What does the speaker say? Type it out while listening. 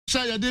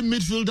Say the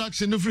midfield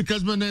action of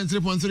Kessben and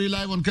 3.3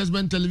 live on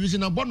Kessben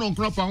television. And Bono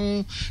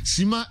Crapa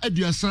Sima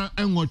Eduasa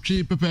and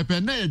Watchi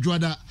Pepe na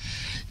Juada.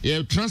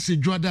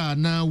 Transit Juada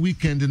na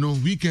weekend no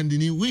weekend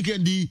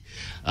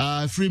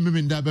free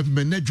memen da be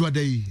na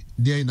Juada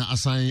dey na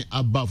assign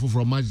above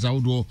from matches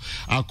ahodo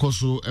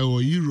akoso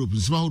Europe.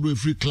 Sima ahodo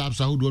free clubs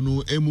ahodo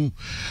no emu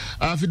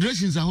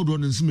federations ahodo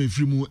no nsima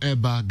free mu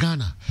eba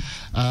Ghana.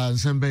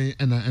 Nsemben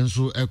na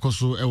enso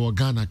ekoso ewo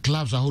Ghana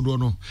clubs ahodo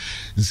no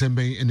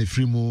nsemben na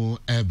free mu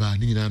eba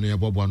ni nyina no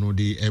yebobo no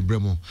de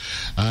ebremo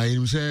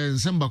yin se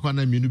nsemba kwa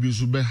na mienu bi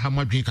so be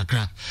hamadwen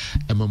kakra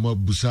emama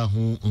busa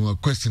ho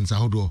questions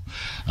ahodo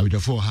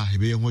abidafo ha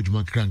ebe ye ho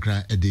adwuma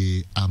krankra e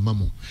de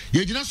amamo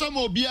ye gina so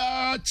mo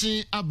bia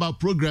chi aba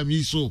program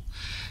yi so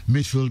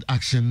midfield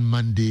action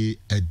Monday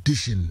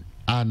edition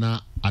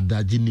ana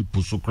adajini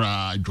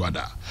pusukra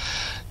Juada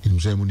yin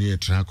se mo ne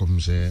track of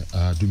se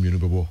do mienu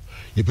bebo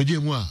ye pege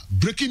mu a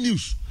breaking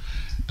news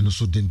and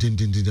so den da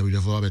we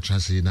have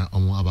translate na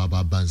omo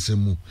ababa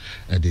bansemu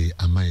e de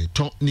amai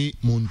Tony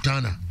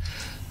Montana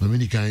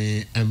mamini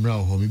kan emra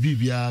ho me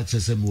bibia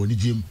chese mo ni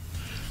gym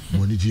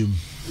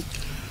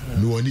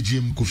no one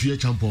gym Kofi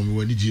champion me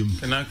one gym.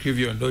 Can I crave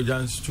your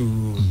indulgence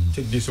to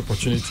take this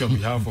opportunity on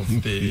behalf of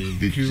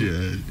the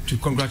crew to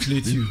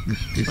congratulate you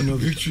on your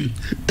victory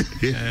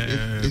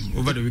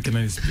over the weekend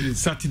and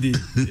Saturday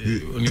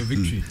on your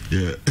victory.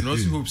 And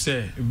also hope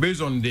say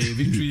based on the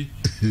victory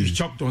you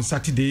chopped on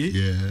Saturday,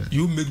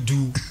 you make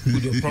do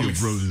with your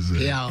promise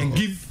and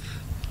give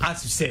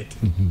as you said.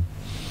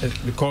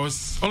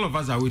 Because all of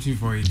us are waiting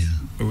for it.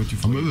 I'm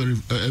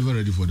ever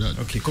ready for that.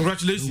 Okay,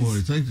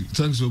 congratulations.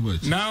 Thanks so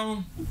much.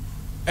 Now,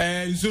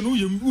 so no,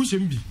 you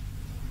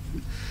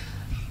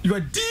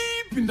are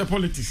deep in the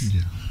politics. Say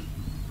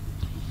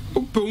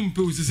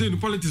the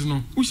politics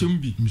no.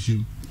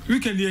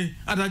 Weekend here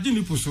at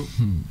Ajini Poso.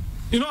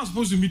 You know I'm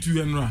supposed to meet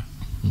you and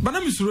but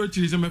I'm so rich.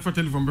 I'm a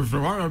telephone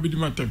before. Why are we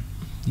doing my time?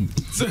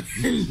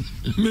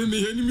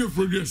 Me enemy of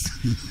progress.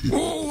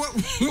 Oh,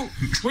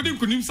 what do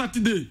you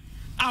Saturday?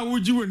 I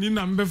would you in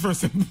number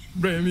first.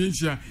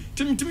 Brahminia.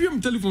 Timmy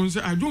telephone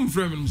say I don't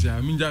frame him. Say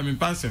I mean Jamin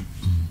pass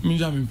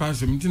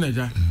him.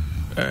 Teenager.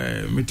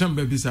 Me turn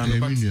baby son.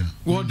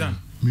 Well done.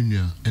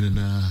 Minya and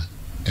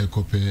a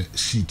copper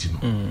seat.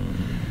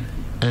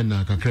 And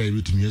I can carry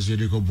with me as a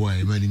little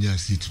boy, man in your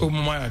seat. Oh,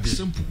 my idea.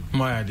 Simple.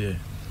 My idea.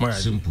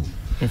 Simple.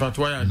 In fact,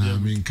 why I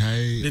mean,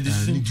 Kai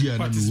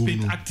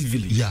participate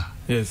actively. Yeah.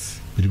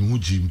 Yes. But the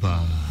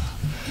Mujimpa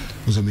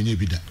was a mini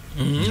bidder.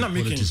 Not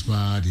making this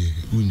party,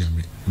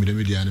 Unyame, with the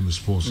media animal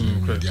sports,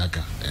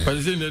 Mediaka. But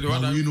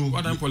you know,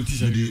 what I'm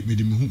politician with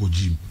the Muhugo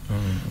Jim.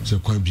 So,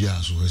 quite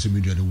biaso, as a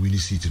media and winning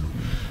seat.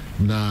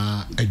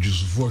 Now, I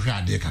just for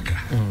Shade Kaka.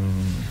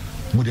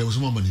 There was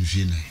one man in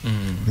Vienna.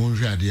 One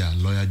Shadia,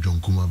 lawyer John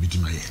Kuma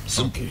between my head.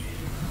 Okay.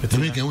 To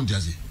make a own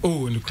jazzy.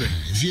 Oh, in the crane.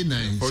 Vienna,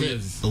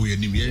 oh, you're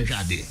near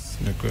Shade.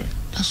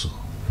 That's all.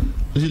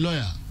 The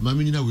lawyer,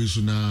 Mamina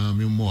Wilsona,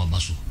 me more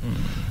basso.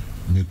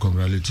 Me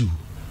congratulate you.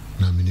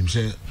 Na minim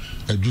say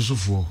a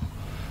Joseph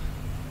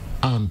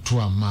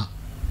Antoine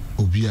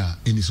Obia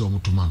any so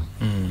mutumano.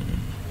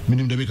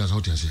 Minim the makers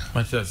out here.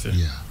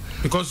 Yeah.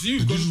 Because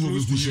you've gone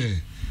close to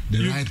him.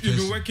 You've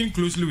been working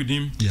closely with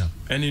him,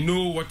 and you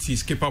know what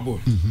he's capable,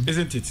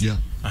 isn't it? Yeah.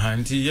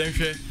 And he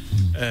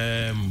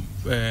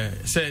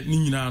said,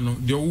 "Ninano,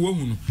 the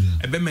woman,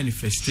 a be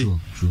manifested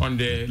on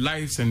the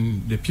lives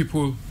and the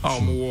people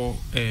our more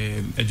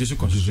just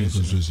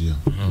constituency.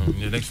 In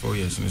the next 4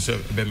 years, and so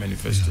be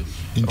manifested.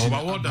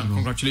 Well done,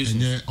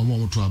 congratulations. Of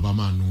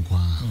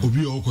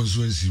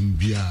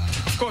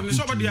course,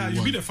 somebody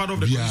you be the father of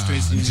the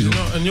constituency.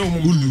 And you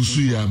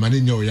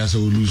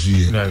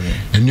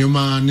and your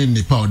man in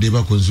the power.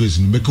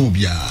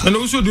 And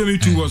also the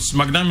too was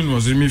McDermott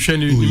was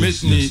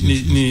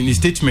the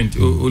statement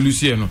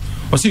Luciano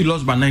was he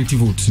lost by 90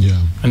 votes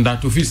and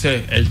that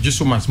officer just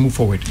so much move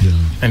forward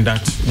and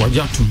that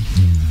Wajatu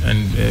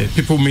and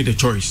people made a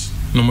choice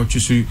no more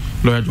choose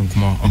lawyer John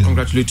Kuma or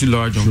congratulate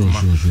lawyer John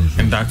Kuma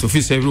and that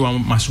officer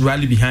everyone must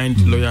rally behind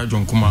lawyer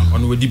John Kuma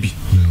on WDB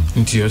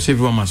until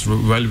everyone must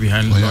rally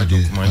behind lawyer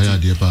John Kuma.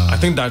 I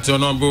think that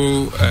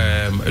honorable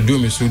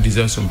Adumisu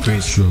deserves some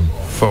praise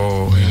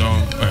for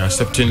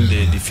accepting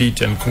the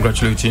defeat and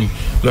congratulating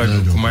lawyer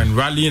John Kuma and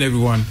rallying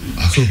everyone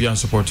to be and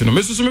supporting him.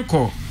 Mr.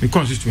 Sumiko, the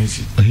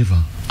constituency.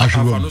 I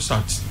no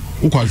start.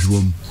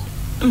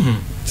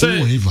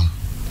 Say,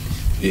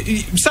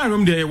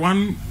 there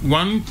one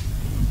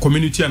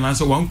community and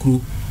answer one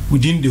crew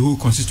within the whole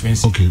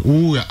constituency. Okay.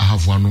 Oh, I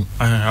have one.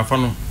 I have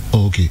one.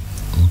 Oh, okay.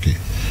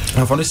 I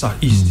have one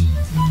east.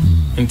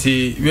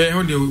 Until we are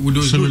with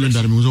those. So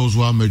that was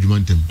also a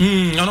measurement.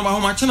 I know how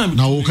much.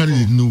 Now,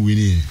 candidate no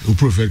winning. Who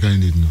prefer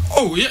candidate no?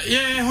 Oh,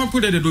 yeah. How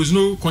put that there was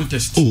no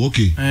contest. Oh,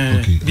 okay.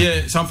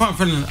 Yeah, some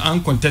fan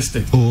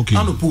uncontested. Oh, okay.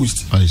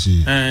 Unopposed. I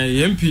see.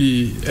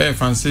 MP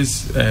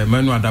Francis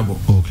Manuel Dabo.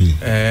 Okay.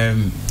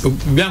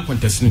 Beyond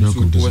contesting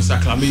was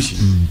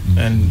acclamation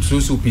and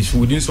so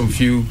peaceful. Within some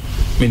few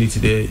minutes,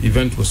 the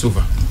event was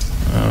over.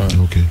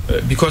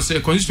 Because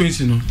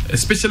constituency,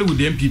 especially with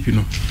the MPP, I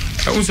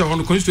want to say on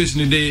the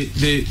constituency,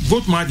 the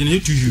vote margin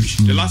is too huge.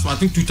 The last one, I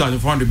think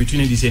 2,400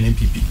 between NDC and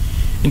MPP.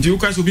 Into you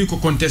guys will be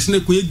contesting the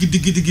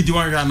giddy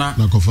one rana.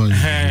 Tawan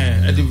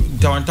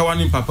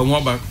in Papa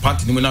Mwaba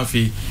party the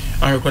Munafi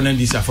and recommend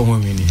this for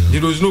women.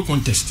 There was no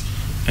contest,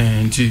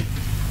 and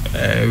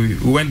we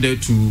went there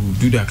to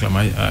do the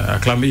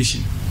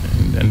acclamation,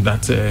 and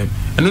that and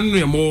then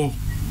we are more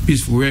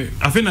peaceful way.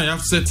 I think I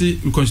have set the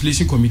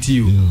reconciliation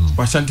committee.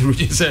 Washanti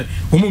Roger said,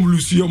 "Homo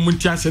lose your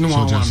muntias and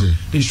one.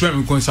 They try to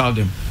reconcile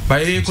them by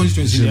a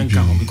constituency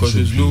because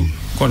there's no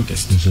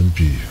contest."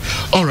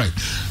 All right,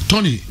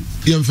 Tony,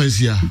 young face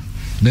here.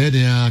 There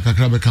they are.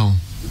 Kakrabe count.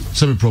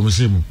 Some promise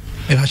him.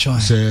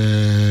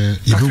 Say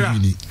you be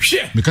winning.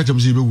 Me catch him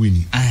say you be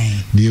winning.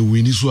 The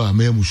winning so a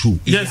me show.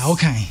 Yes.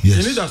 Okay.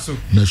 Yes.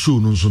 Na show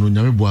no so no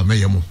nyame boa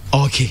me yemo.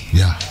 Okay.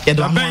 Yeah. You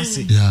don't want to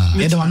see. Yeah.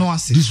 You don't want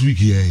to see. This week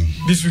here.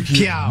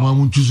 Yeah. Mo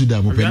amun choose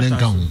that mo penen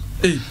count.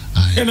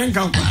 Enen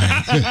count.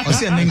 O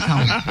say enen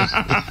count.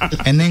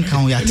 Enen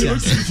count ya tia.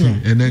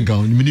 Enen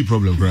count. Mini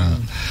problem gra.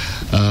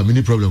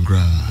 Mini problem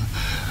gra.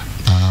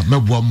 Me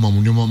boa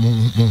mamu nyoma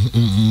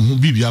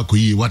bibi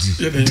akoyi what is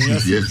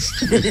yes.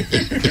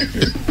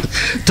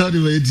 Tell me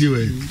what you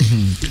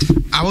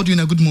I will do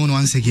a good morning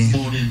once again.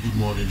 Good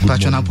morning.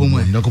 Patrona Pomo.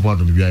 Nako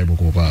part of the biya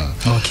boko pa.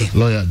 Okay.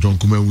 Lawyer John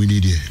Kuma we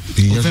need here.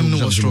 Ofem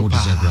no was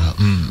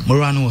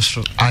Morano was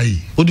stro. Aye.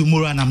 Odu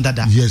Morana am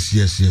dada. Yes.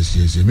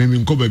 Me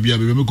nko ba biya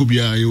me ko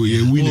biya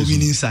ye win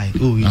inside.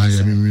 Oh win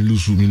inside. Aye me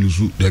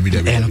lusu. Dabi.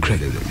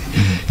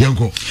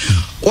 Yanko.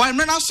 Why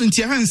men aso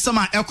ntia hwen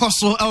sama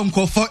ekoso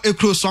enkofo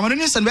ekro so amane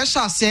nsen be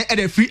sha se e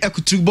dey free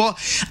ekutubo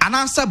and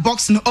answer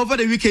boxing over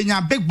the weekend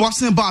ya big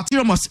boxing bout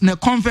Ramos na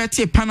convert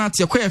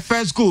penalty ko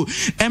first goal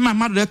Emma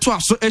Madre to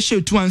aso e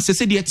she tu an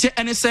se de tie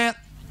ene se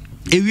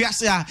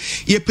Ewiase a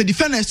ye pe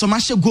defender so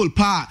mashe goal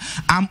pa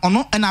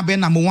ono na be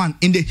number 1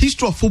 in the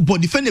history of football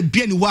defender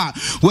be anywhere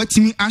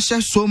watimi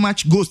ashe so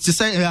much goals to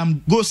say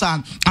goals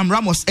and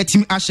Ramos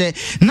etimi ashe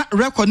na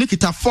record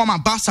nikita former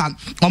Barca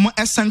omo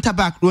center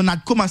back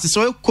Ronald Koeman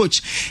so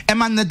coach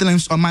Emma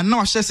Netherlands on man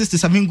now share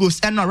 67 goals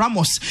and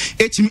Ramos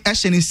etimi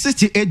ashe in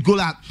 68 goal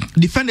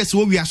defenders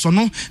wo wi so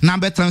no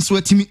number transfer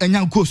etimi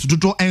enya goals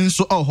dodo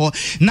enso oho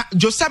na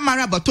Jose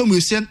Maria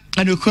Batomu sen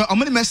and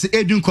omo Messi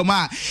edun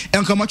koma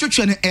enkomo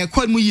twetwe ne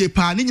kwad mu ye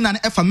pa ni nyina na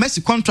efa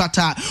Messi contract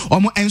a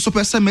omo enso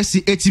pese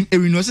Messi etim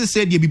ewino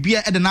se de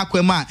bibia e de na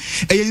kwama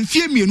eye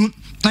mfie mienu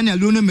na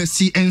Lionel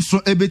Messi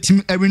enso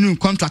ebetim ewino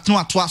contract no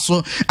ato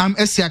aso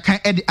Asia kan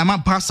e de ama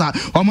Barca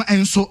omo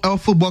enso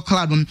football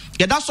club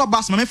ye da so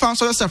Barca me fan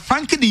so se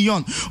Frankie de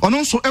Jong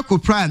ono nso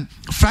prime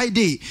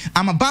Friday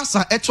ama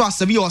Barca eto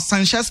asabi o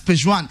Sanchez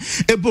Pizjuan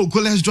ebo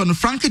goalless John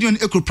Frankie de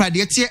Jong pride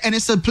ye tie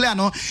NSL player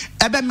no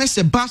ebe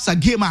Messi Barca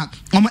game a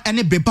omo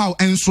ene bebao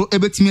enso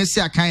ebetim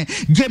Asia kan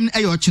game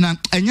e yo china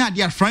enya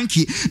dia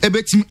Frankie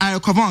ebetim I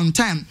recover on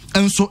time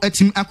enso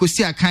etim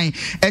akosi akan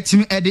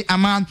etim ede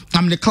ama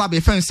am the club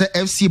defense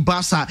FC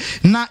Barca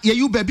na ye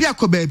you baby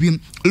akobabi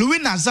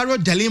Luis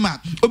Nazario de Lima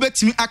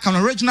obetimi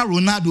akan original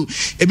Ronaldo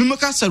ebi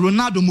moka se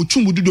Ronaldo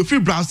muchumbu do free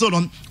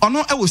Brazil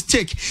ono e was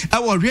take e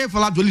was Real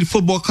Valladolid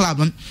football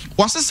club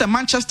was se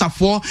Manchester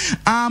for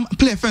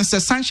play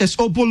fence Sanchez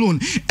Obolon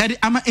ede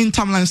ama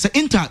Inter Milan se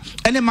Inter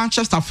ene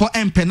Manchester for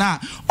empena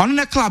ono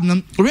ne club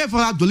no Real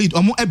Valladolid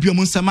omo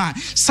ebiomo nsema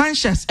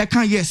Sanchez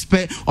ekan yes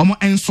pe omo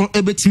enso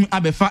ebetimi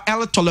abefa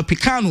El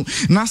Tolopicano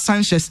na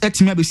Sanchez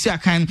etimi abesi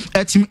akan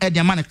etimi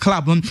ediama ne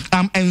club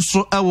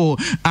enso ewo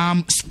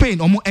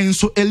Spain omo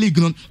enso league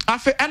no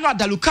afi eno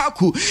da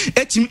Lukaku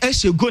etimi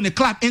ehye go ne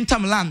club Inter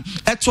Milan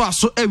eto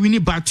aso ewini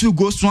by 2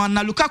 goals one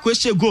na Lukaku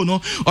ehye go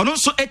no ono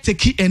nso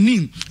eteki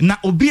enim na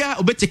obia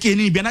obeteki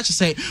enim bia na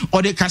chese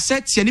ode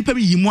cassette ni pa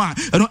bi yimu a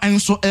eno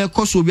enso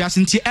ekoso obia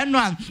senti eno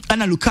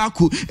ana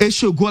Lukaku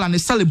ehye goal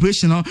and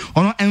celebration no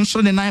ono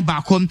enso ne nine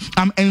back on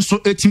enso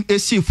etim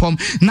esi form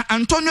na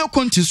Antonio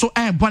Conte so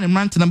born in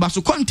Manchester number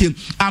so Conte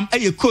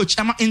a coach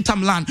ama Inter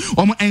Milan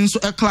omo enso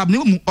club ne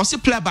mu o se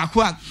player back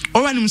wa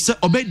oranum se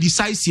obe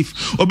decisive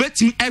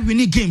obetim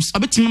every games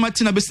obetim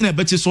Martina besina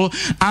beti so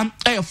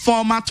a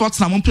former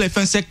Tottenham player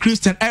fence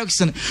Christian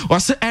Eriksen or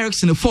se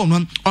Eriksen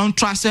form on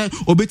trust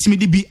obetim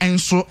di bi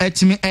enso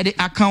etimi ede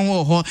akan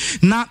ho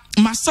na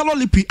Marcelo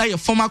Lippi a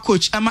former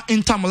coach ama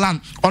Inter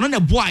Milan ono ne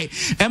boy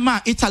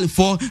ema Italy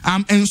for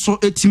enso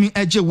etimi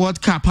eje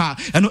World Cup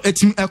eno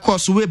etimi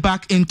course way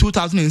back in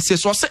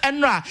 2006 so say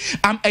enra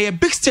a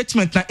big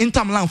statement na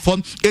Inter Milan for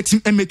etim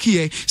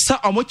emekie sa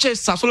omoche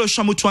Sassuolo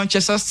shamu to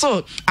Manchester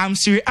so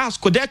Serie A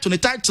ko there to the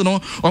title no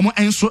omo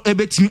enso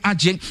ebetimi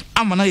age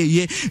amana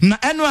ye na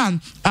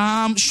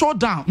enra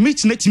showdown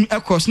meet na etimi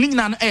course ni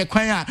nyina na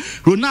kwan a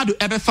Ronaldo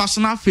ebe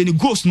fashion afi ni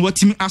goals no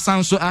etimi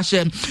asanso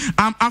ahye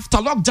after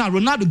lockdown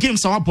Ronaldo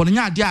games our bɔ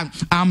nya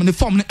ade the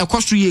form no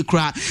ɛkɔso ye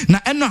kra na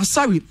ɛno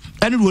sorry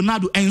ɛne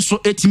Ronaldo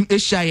enso team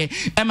Asia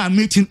ɛma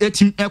meeting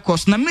team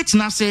ɛkɔs na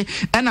meeting ase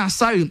ɛna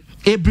sorry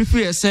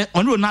briefly say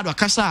on Ronaldo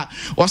akasa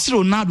or say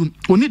Ronaldo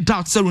only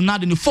doubt say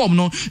Ronaldo in the form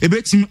no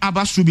ebetim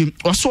abasubi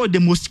or so the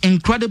most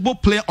incredible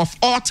player of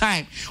all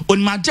time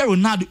on Madrid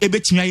Ronaldo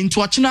ebetim into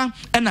achina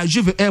ɛna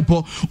Juve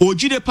airport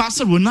ojide pass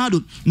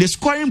Ronaldo the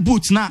scoring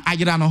boot na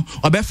agida no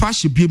obefa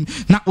shibim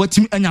na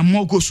watimi anya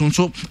more goals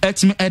so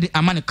etimi edi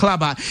amane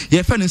club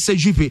ye fe no say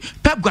Juve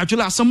Pep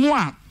Guardiola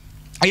asemo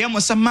I am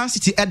a Man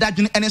City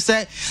edadwin and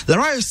say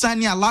Leroy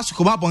Sané last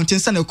ko ba bonten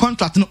say the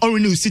contract no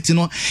renew City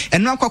no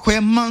and now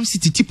kwakoye Man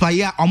City tipa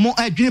ya omo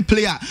adwin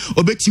player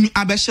obetimi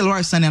abehye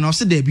Leroy Sané na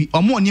say there be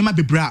omo niema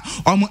bebra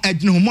omo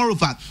adwin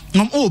moreover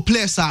omo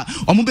players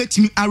omo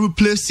betimi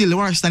replace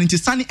Leroy Sané ti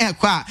Sané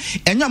ekwa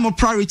enyo omo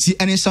priority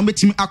and some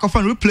betimi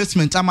akofa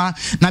replacement ama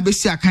na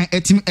besi akan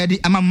etimi edi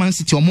ama Man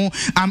City omo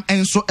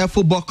enso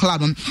football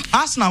club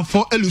Arsenal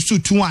for elusu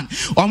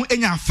 2-1 omo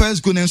enya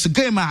first goal enso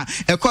game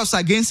a course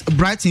against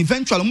Brighton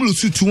eventually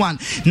Mulusu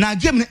 2-1 na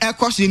game ne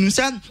ekos you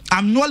say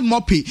Amnoel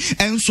Mopi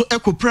enso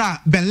ekopra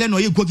Ben Leno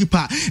ye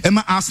goalkeeper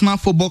ema Arsenal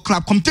football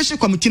club competition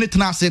committee ne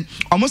tena ase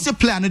almost a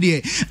player no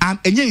dey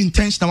enye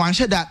intentional wan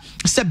share that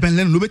say Ben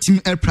Leno betimi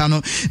epra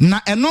no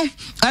na eno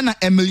na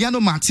Emiliano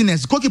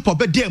Martinez goalkeeper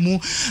be dey mu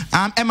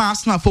ema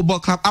Arsenal football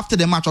club after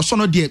the match so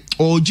no dey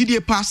o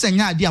GDA pass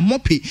enya dey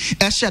Mopi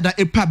share that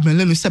epra Ben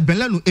Leno say Ben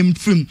Leno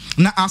emfrim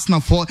na Arsenal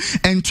for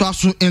ento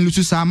so en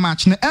lusu sa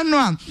match na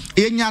eno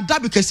enya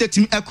dabi kese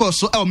team ekos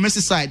so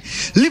side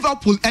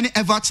Liverpool any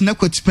Everton na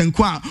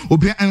kwatipenku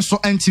obi enso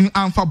antimi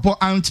amfa ball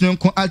antini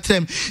nko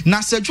atrem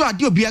na Sergio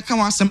ade obi aka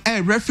wansem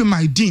referee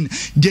McDean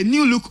the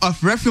new look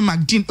of referee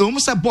McDean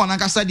almost a ball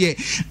nakasa de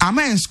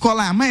amen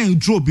scorer amen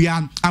draw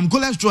bia am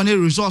goalless draw ne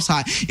results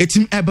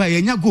etim eba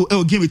yenya go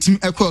game etim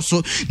ekọ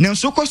so na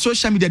so ko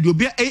social media de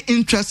obi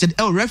interested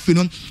referee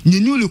no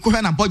new look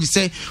ho na budget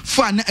say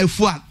for na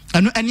afu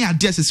eno any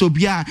address so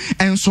bia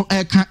enso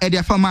eka e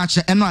dia fa match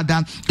eno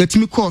ada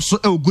etimi course so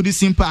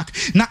Goodison Park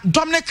na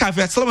Dominic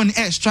Calvert-Lewin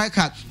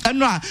striker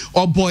eno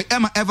boy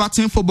Emma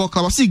Everton football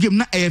club see game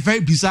na very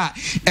bizarre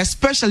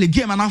especially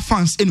game na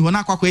fans anywhere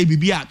na kwakwa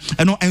bibia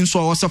eno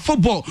enso was a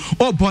football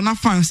bona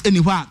fans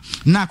anywhere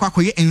na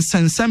kwakwa ye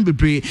ensensem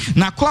bebre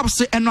na club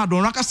say eno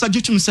adon rakasa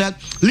jitum said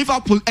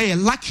Liverpool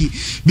lucky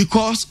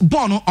because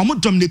ball no omo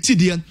dominate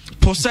the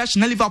possession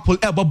na Liverpool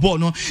ball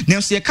no na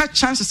so ye catch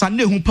chances and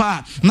hu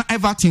pa na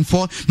Everton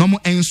for no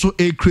enso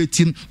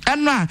creating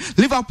and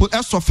Liverpool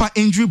suffer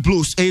injury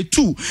blows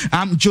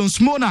 2 Jones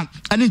Mona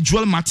and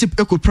Joel Matip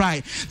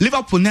ekoprai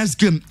Liverpool next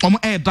game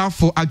down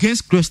for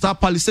against Crystal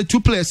Palace 2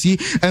 players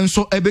and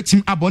so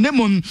team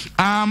abonemon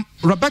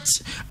Robert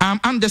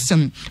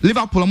Anderson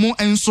Liverpool mo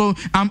enso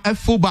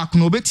fullback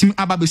no team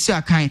ababesi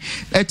akan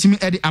team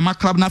edi ama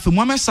club na fe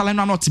Mohamed Salah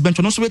na not bench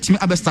no so team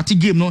abestart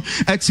game no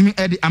team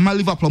edi ama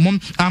Liverpool mo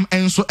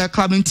enso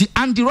club nti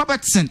Andy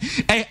Robertson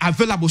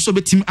available so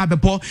team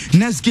abebo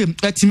next game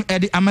team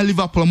Eddie ama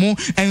Liverpool mo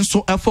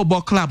enso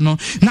football club no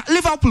na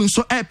Liverpool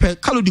so pe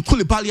Kalidou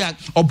Koulibaly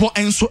obo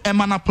enso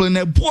emana play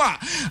na boa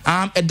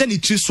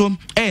edani tri so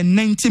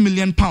 90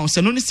 million pounds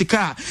no ni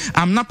sika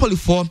Napoli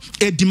for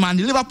demand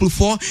Liverpool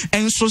for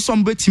enso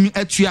some betimi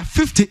atua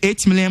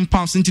 58 million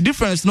pounds into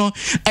difference no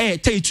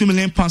 32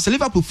 million pounds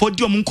Liverpool for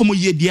di omunkomo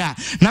ye dia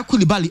na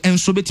Koulibaly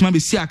enso betimi be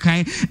si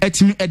akan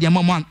etimi Eddie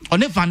amama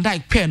one Van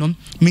Dijk pair no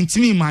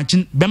mentimi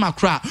imagine bema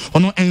kra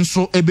ono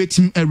enso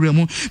ebetimi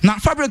eremu na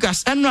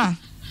Fabregas enra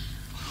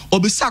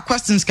obisa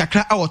questions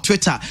kakra our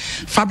Twitter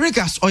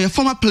Fabregas or your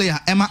former player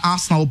Emma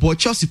Arsenal boy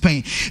Chelsea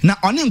pen na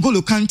on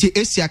N'Golo Kante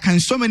Asia can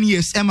so many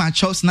years Emma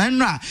Chelsea na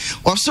nra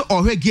also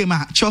or game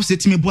Chelsea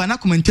team boy na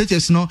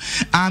commentators no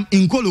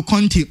N'Golo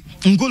Conte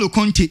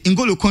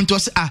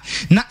was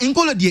na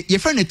N'Golo de your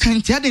friend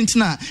Kante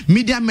adentina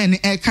media men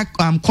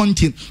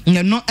Conte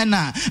no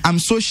na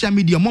social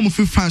media mom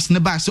free fans ne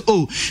ba so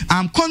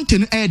Conte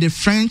no the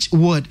French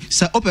word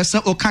so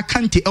opesa o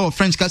Kante or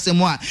French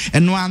kasemwa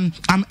no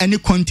any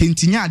content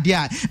nya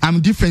dia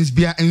difference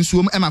bia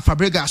enso Emma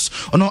Fabregas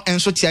ono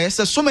enso tia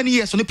yes so many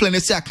years on the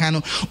planet say akan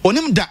no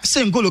onim da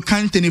say N'Golo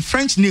Kante ne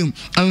French name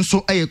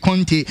enso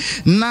Conte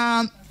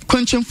na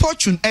Quentin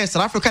Fortune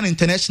South African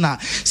international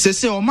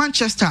say o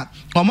Manchester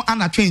o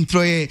ana train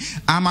throw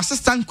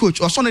assistant coach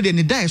or so de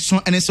ne die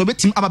so and so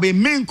betim ababe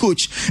main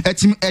coach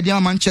team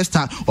Edia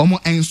Manchester o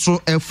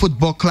enso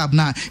football club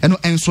na eno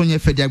enso nye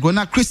fedia go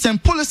na Christian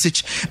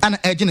Pulisic and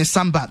Ejene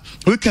Samba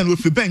weekend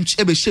with bench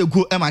ebe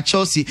shegu Emma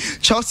Chelsea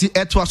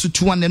eto aso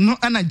 2-1 no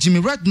ana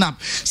Jimmy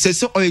Redknapp say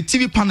o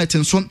TV panel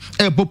so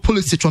ebo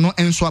Pulisic no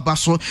enso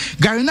abaso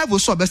Gary Neville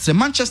so best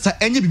Manchester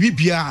enye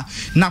bibia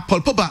na Paul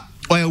Pogba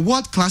or a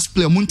world class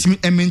player muntimi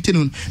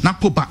maintain na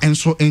Pogba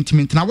enso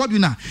intimate na what we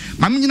na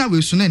mamina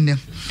we so nne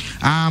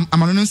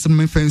amanono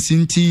nsem fancy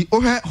nti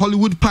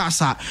Hollywood pass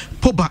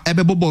Pogba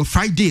ebebo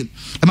Friday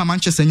ema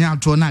Manchester nya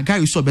draw na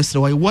guy so best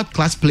or a world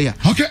class player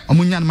okay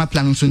omunya na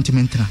plan so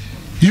intimate na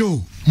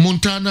yo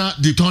Montana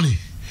de Tony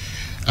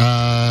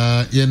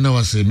Yeah, no,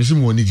 I say, Miss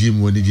Money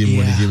Jim,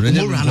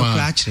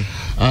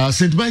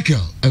 St.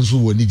 Michael, and so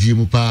when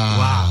Jim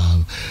Pa,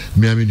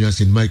 Miami,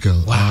 St.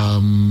 Michael,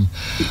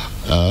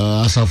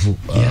 Asafu,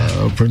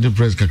 Printing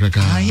Press,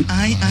 Kakaka,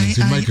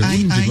 St. Michael,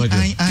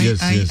 yes.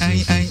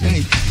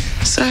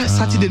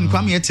 Saturday in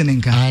Kwame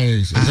Eteninka.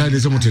 Saturday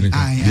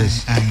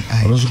yes.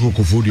 I also go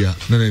Kofodia,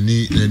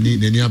 Nani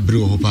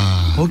Abreu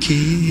Hopa.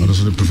 Okay.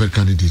 Also the preferred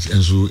candidate,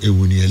 and so a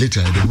 1 year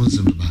later, the one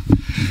summer.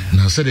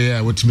 Now, said,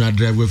 I want me to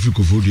drive with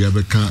Kofodia,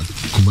 but can't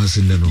come as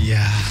in the no.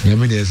 Yeah. I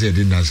mean, I said,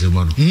 didn't answer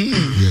one.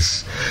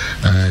 Yes.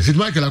 St.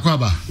 Michael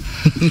Aquaba.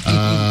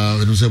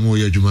 No some more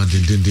Juman.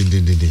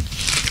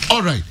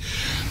 All right.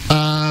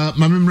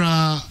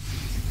 Mamimra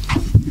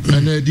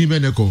and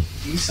Dimeneko.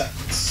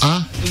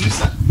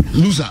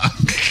 Loser.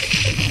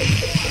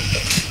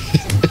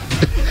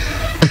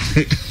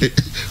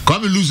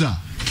 Come loser.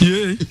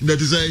 Yeah.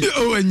 That is a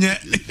oh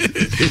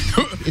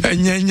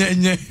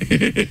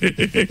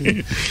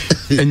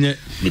and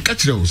me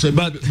catch you. Say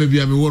but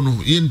maybe I'm one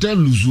you intend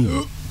lose.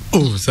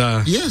 Oh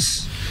sir.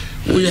 Yes.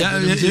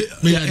 Mistakes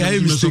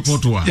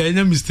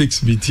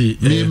BT.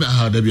 At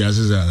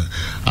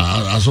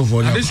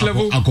this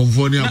level,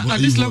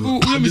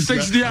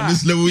 mistakes there. At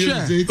this level,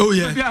 oh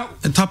yeah.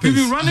 You've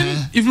been running.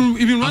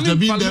 After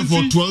being there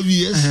for 12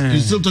 years, you're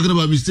still talking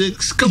about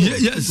mistakes. Come on.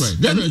 Yes.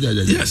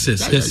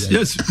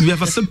 We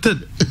have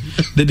accepted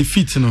the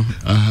defeat. You know.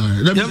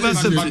 But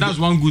that's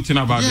one good thing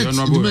about it.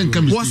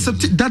 We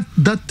accepted that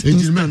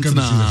instant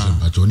now.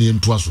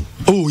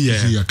 Oh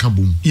yeah.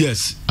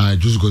 Yes. I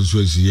just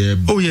consider.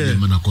 Oh yeah.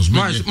 My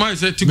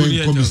said to go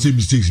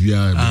mistakes but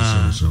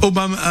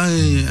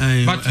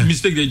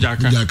mistake the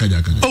Jacka.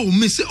 Oh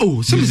miss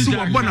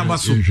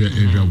Bonabaso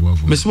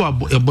Miss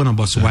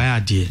Bonabaso why are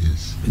dear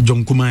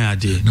John Kumaya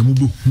dear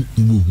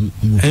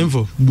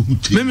Envo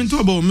me to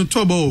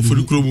about for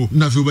the Kromo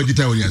nothing but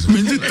Italians for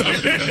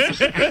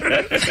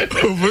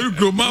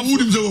Kroma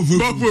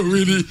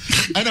really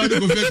I don't know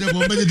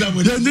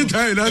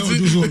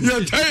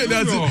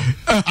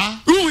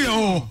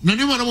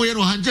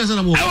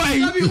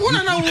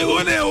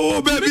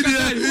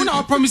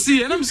una promise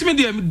and I'm saying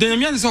the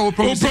Yamian so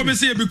promise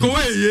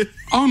because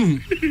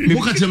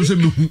what can you say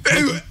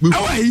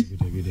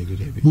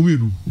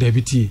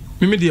deputy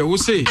me dear will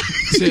say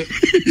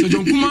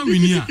John Kuma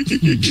winia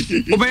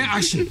obey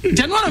action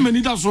January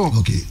many that so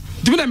okay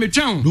do me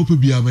town no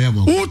be am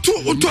who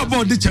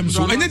about the champs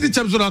so any the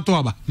champs on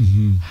atoba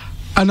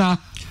ana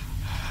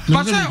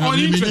but on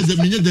interest the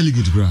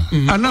delegate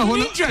and now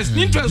interest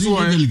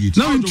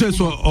no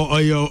interest or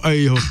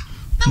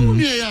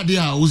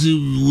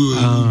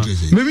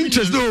maybe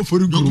interest no for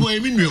the group.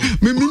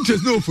 Maybe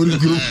interest no for the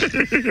group.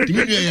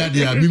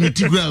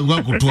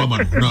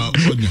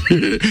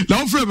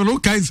 Now friend no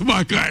kinds of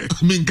my guy.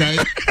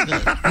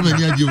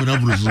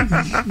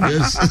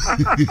 Yes.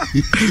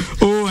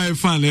 Oh, I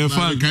found.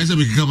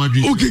 Okay, come on,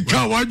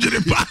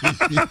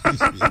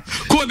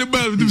 call the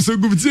bell with so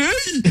good.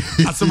 Hey,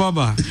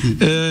 Asababa.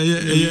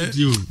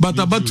 But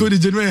about 20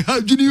 January, how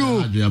do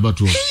you?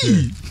 But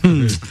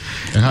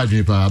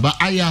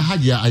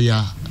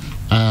Aya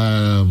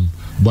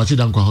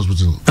Boachidankwa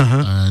Hospital.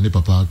 Ne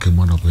papa came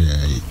one up here.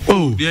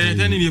 Oh,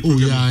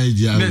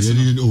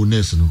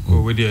 nurse no.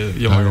 Oh, with the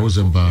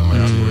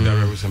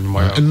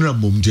and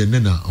Ramum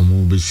Jenena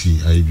Omobesi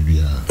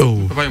Ibia.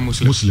 Oh,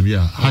 Muslim,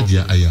 yeah,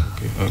 Hadia Aya.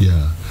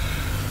 Yeah.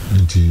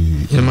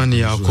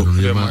 Yamani Yako,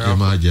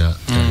 Yamaja,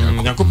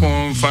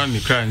 Yakupon fan the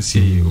cry and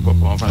see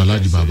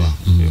Alaji Baba.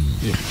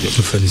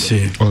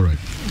 All right,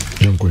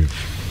 young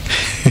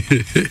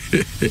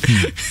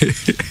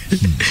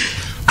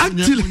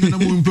actually, I'm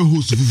going to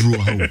host for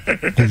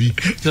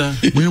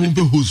we won't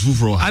be host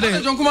for I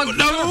don't come on.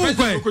 No, you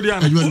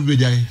want to be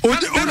there. Oh,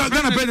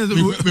 gonna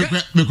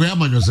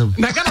yourself.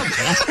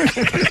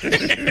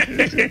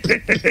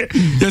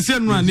 Yes,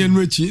 and run in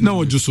Richie.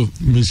 No, just so.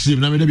 Miss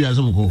him,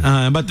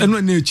 but and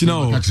when you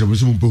know, actually, we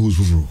won't be host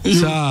for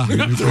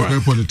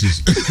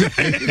politics.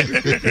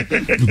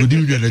 You could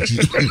do that.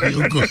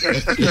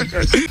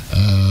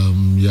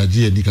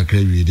 Yaji and Nika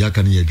Kerry, they are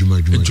can hear Juma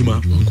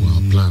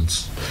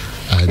plants.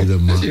 I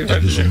didn't mind.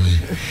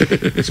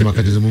 So my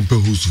cat is a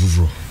mumpe who's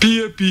for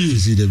PAP.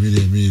 See the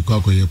million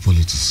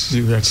politics.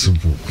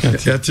 Simple.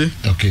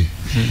 Okay.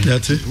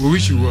 That's it. We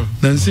wish you were.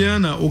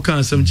 Nancyana,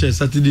 Oka, some chairs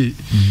Saturday,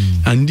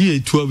 and dear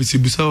 12 is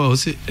Busawa,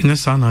 say, and a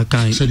son, I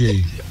can't.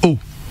 Oh,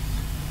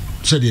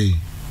 said ye.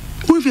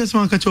 Who if you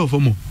catch off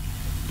for more?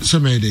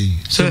 Some day,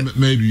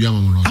 maybe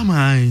young. Am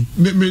I?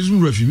 Miss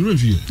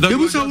Refugee. That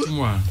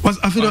was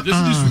after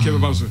this week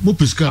about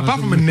Mupiska, apart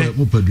from a net,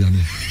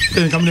 Mupadiane.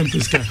 Come in,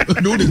 Pisca.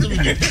 No, there's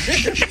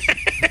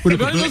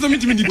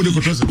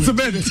a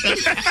bed.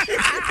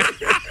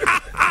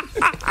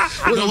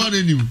 What I want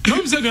in you.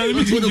 No, said I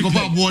meeting to go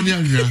about 1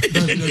 year.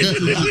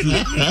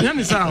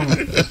 Yanni sound.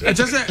 I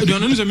just said,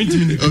 don't know the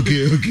meeting.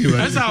 Okay.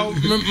 That's how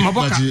my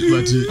but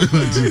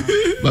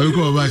we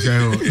go back.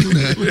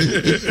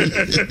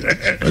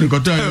 I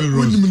got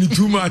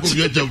too much.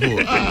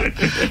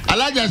 I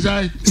like that.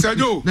 Said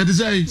you, that is,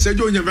 said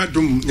you in your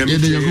bedroom.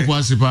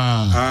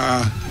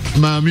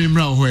 Ma me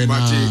mra ho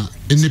na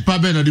nipa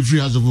be na the free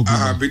house of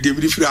Oku. Be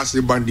the free house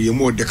band e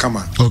mo de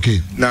kama.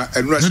 Okay. Na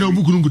enura na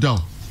obuku nguta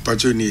o.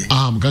 Pacho ni.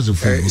 Because of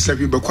se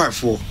bi be kwai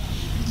fo.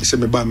 Se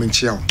me ba me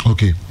nchia o.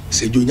 Okay.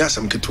 Se jo nya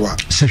sam ketwa.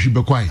 Se hwi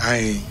be kwai.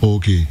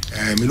 Okay.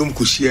 Me nom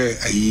ko hie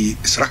ayi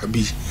sraka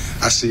bi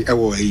ase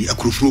ewo ayi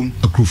akrofrom.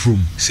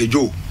 Se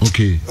jo.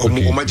 Okay. O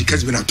ma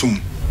Kessben atum.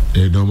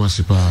 No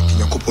masipa.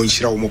 Yakopon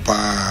shira wo mo pa.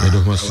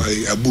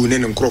 Abu ne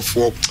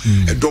nkrofo.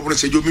 Dobro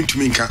se jo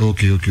mintumi nka.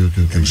 Okay.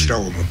 Shira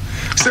wo mo.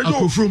 Se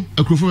jo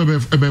akrofrom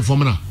ebe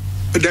formana.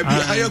 There be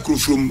higher crew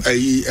from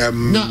a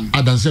na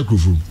adanse crew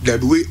from there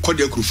be way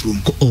called crew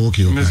from.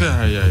 Okay.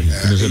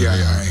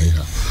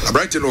 A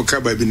bright no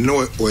car by be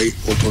no way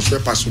or transfer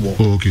possible.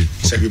 Okay.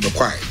 Say be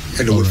quiet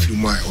and the few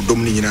my or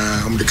domini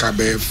the car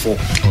bear for.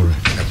 All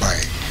right.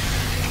 Bye.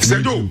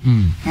 Say do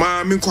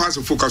ma me ko has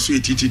focus so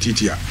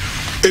tititia.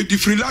 E di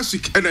free last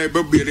week and I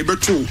be able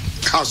to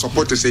house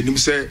supporters and him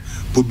say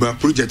put my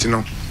project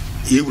now.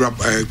 You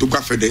to go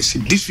for this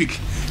week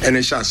and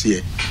I shall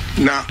see.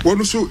 Now,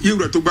 one so you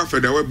were to go for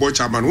the board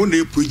chairman, one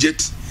day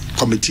project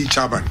committee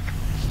chairman.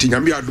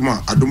 Tinyami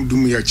Aduma, Adum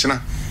Dumia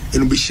China,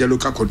 and be share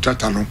local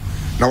contractor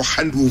now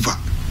hand over.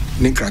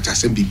 Ninkrata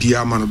send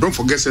BBA man. Don't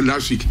forget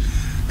last week.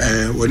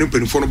 When you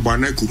pay for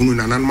Bana Kuhun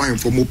and Anma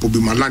for Mopo be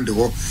my land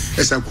or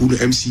as I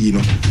could MC, you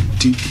know,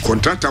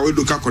 contractor will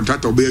look at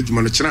contractor be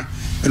China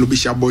and be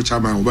share board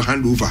chairman over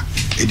hand over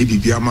a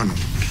BBA man.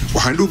 Or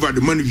hand over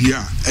the money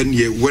via and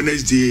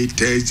Wednesday,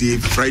 Thursday,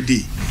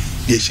 Friday.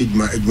 They should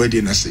my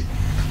say.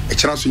 A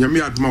chance when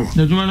you admire.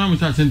 The Jumana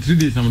was in 3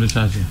 days. I'm the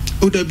charge.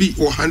 Oh, there be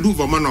or hand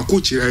over man or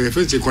coach a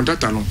fancy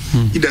contractor.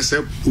 Either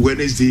say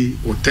Wednesday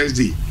or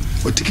Thursday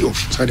or take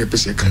off. So the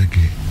person can.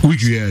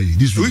 Which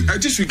this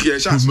week, I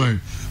shall say.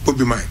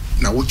 Be mine.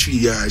 Now, what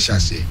you shall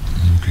say.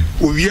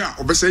 We are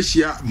obsessed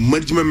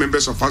management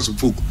members of House of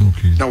Folk.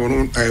 Now,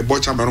 on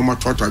Bocha Baroma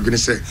Trot, I'm going to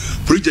say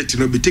project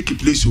will be taking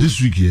place this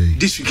week.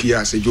 This week,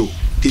 I say, Joe.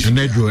 This and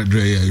they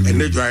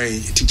dry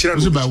teacher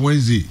by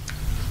Wednesday.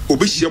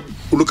 Obessia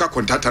local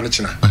contact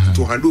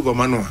to hand over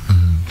manual.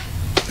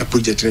 A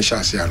project in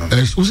Chassis.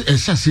 Was a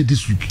chassis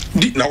this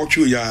week. Now, what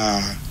you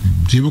are.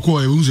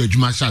 Timoko, who's a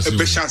Juma chassis?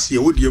 A chassis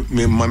would you,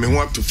 Mammy,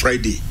 up to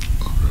Friday.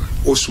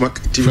 Or smack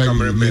TV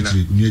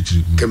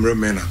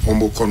cameraman,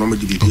 Ombo Konomi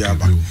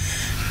Diaba.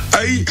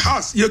 I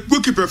has your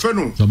bookkeeper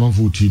Feno. Someone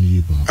 14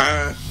 years.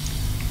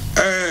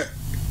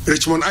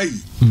 Richmond I.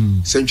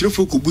 Central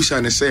Fokubusa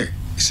and say,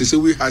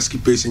 we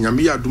housekeepers in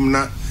Yamia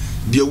Dumna,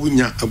 dear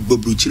Winya, a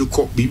Babuchil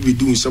cop be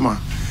doing summer.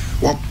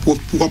 What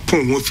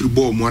pong one free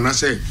ball, Mwana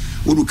say,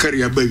 would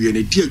carry a baby and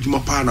a dear Juma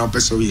Pana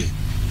Pessoye.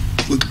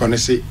 Wikipana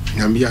say,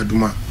 Yamia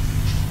Duma,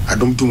 I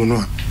don't do no.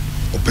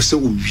 Or Pesso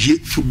will be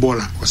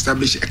footballer,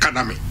 establish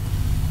academy.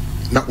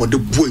 Not what the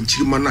boy in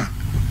Chimana,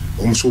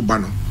 almost so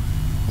banner.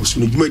 Also,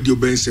 you made your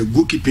best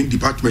goalkeeping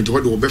department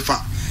or the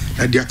Obefa,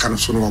 and their kind of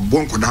son of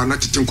Bonko down at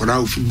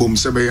Tinkoda football,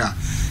 Sabaya,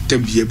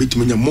 then be a bit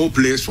more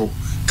players for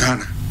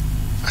Ghana.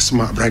 As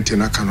my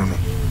Brighton, I cannot.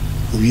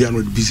 We are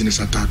not business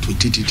at that to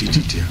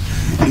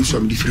TTT. If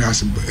some different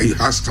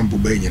house camp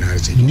of Bain, I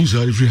say, these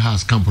are free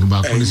house camp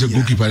about when it's a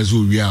goalkeeper as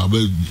we are,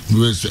 but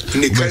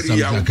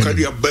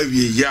carry a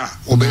baby, yeah,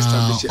 or best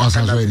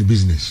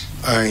business.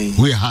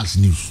 We are house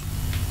news.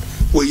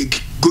 Where you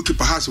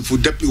goalkeeper house of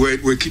food,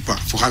 deputy keeper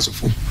for house of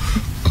food.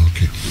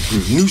 Okay.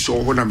 News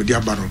or one of the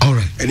baron. All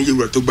right. And you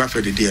were to back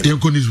for the dear. You're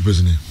going to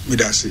president. Me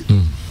that say.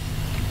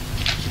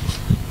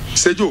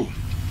 Say Joe.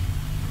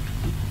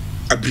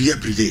 Abri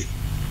day.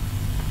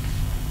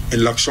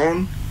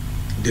 Election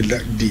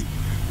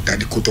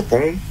de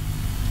Cotopon,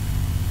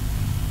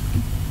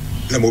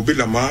 la mobile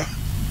lama,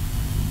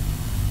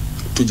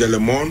 tout le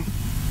monde,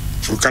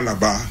 Foucault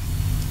là-bas,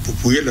 pour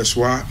pouiller le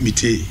soir,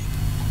 mité.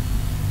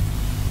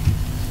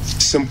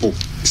 Simple.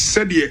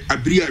 C'est dit,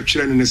 abri à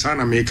Chile ne s'en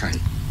américain.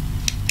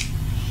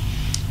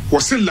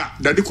 What's là,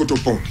 d'adi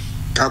Cotopon,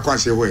 car quoi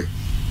c'est vrai,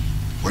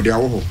 ou de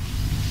awo.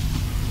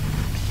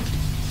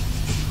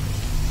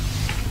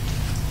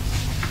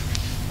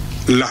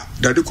 La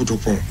dade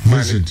Kotopon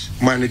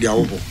mane dia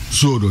obo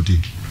so doti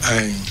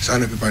ai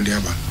sana pepa dia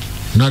ba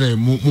na de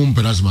mum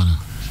pelasmana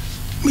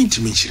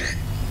minti minchire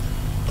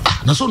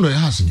na so no e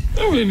hasini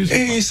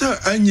sa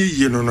anye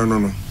ye no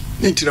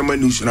nti na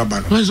mani usu na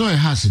ba no so e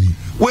hasini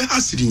we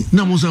hasini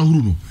na mo san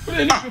huru no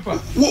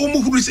wo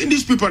mo huru in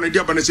this paper na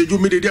dia ba na se jo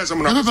me de dia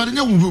sam na paper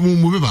nya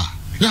mo paper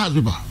ya has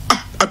paper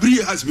abri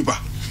has paper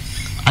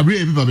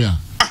bia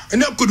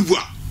na Côte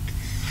d'Ivoire.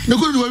 No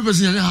Côte d'Ivoire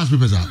person has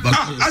papers.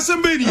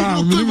 Assembly.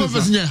 No Côte d'Ivoire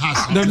person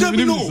has.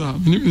 Dabi no.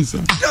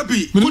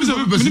 Dabi. Côte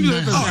d'Ivoire person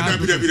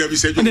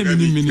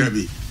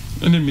Dabi.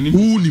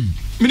 Unim.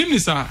 Minim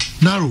sir.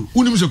 Naro.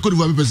 Unim se Côte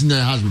d'Ivoire person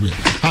has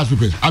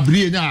papers.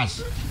 Abri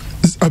has.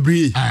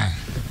 Abri.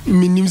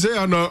 Minim se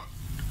ana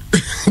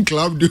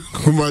Club du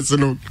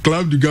Kumasino,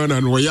 Club du Ghana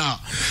and Waya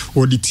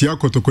or the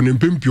Tiakotoko and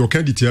Pimpio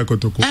can the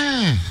Tiakotoko.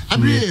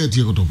 I'm here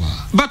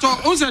Tiakotoba. But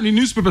also in the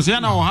newspapers,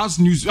 now has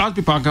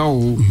newspaper.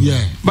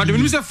 Yeah. But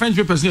when you say French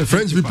papers,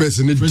 French papers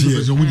in it,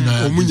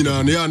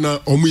 Omunina,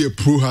 Omu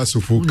pro house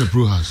of folk.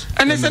 Pro house.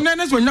 And it's a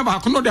next one never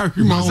know that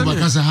human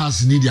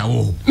house need their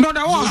wall. No,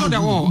 the wall,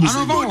 the wall. I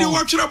don't know. They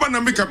watch up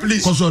and make a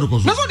police. That's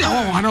what they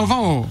want. I don't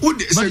know.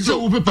 But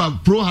so paper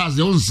pro has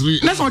their own three.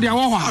 That's what they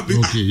want.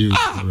 Okay,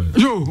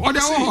 yo, what they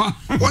want.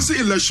 What's the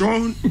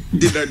election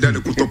de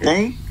le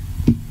Coutopon,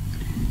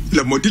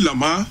 le Modi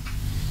Lama,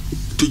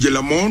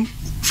 Tujelamon,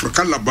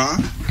 Fracal là-bas,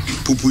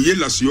 Poupouye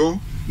Lasio,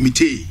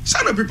 Mité.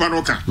 Ça ne peut pas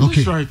nous faire.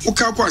 Okay.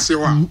 Aucun quoi c'est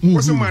quoi.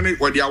 What's the man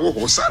what they are?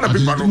 Ça ne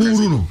peut pas nous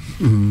faire.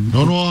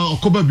 Non, non,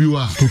 Okoba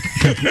Biwa.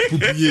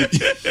 Poupouye.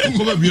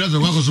 Okoba Biwa, c'est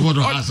quoi qu'on se voit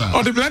dans la salle?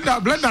 Oh, the blender,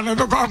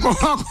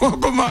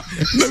 comment?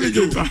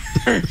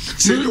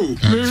 C'est nous.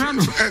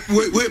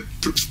 Oui,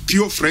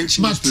 pure French.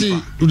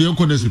 Martin, tu ne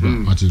connais pas,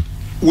 Martin.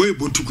 Oui,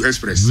 Bontouk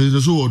Express. The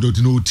so do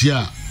to know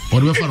tia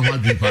or the fan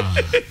what people.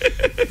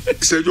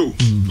 Say yo.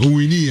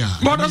 We need.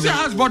 But does it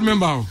has board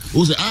member?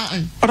 Who say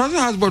or does it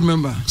has board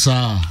member?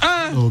 Sir.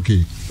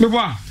 Okay. Me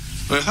boy.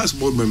 Has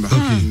board member. Okay.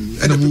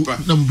 And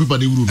the people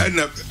they room.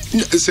 And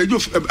say yo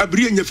a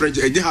brilliant French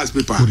and has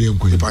paper.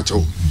 Paper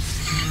cho.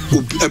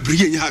 A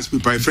brilliant has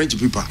paper French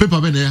paper. Paper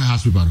when they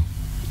has paper.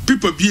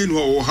 People being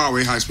who how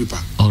he has paper.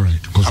 All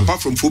right.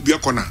 Apart from phobia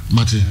corner.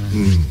 Martin.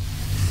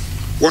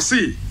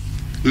 Voici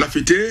la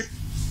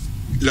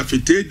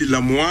fête de la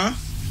mois,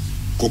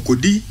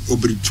 Cocody,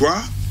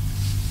 Aubritois,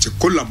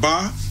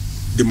 Tchekolaba,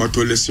 de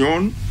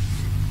Matolation,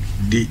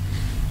 de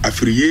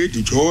Afrier,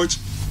 de George,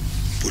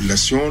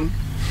 Population,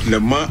 le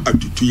main à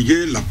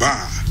Tutouye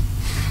là-bas.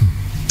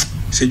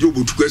 C'est Joe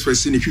Boutou Express,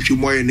 c'est une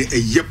moyenne et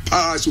il n'y a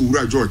pas sur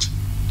George.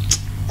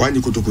 Why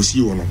you go to see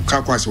you?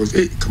 Kakwas was,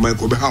 hey, come on,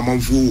 go behind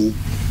Manfu.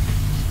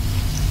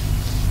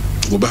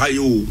 Go behind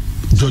you.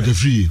 George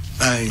Free.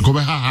 Go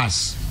behind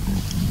us.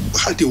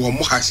 How do you want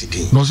more house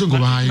again? No, so go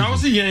behind. Now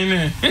see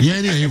yen.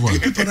 Yen here.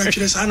 People are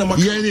actually saying, "I'm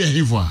yen here."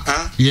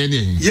 Yen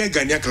here. Yeah,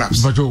 Ghanaian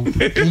clubs. But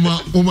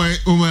Uma.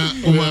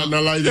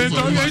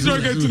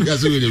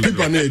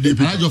 People need deep.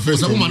 I just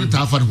first. Uma not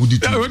have who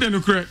did. Oh,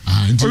 then correct.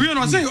 Oh, you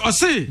know,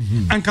 say,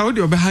 and can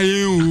we behind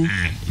you?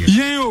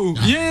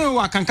 Yeah,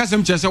 I can cast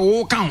them chest.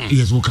 Oh, count.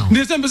 Yes, oh, count.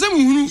 There's some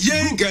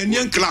Yeah,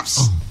 Ghanaian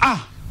clubs.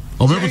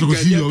 Now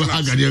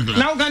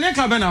Ghanaian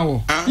club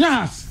now.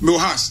 Yes. No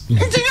house. And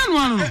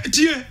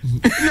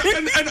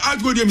I'll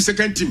go to the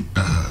second team.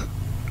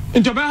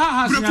 Into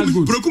Baha has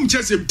good. Procum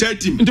Chelsea third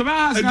team. Into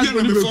Baha has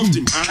good. Fourth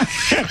team.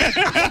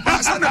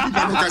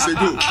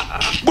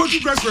 But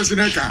you guys was in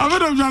a car.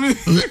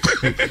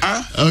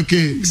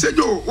 Okay. Said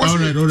you. All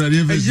right.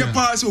 You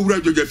pass over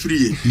Georgia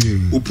free.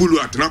 Upulu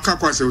at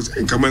Nakakwa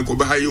and come and go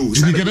behind you.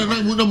 You get a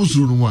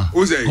Musuru.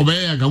 Who's a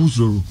Obey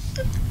Gamusuru?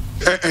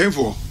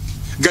 For.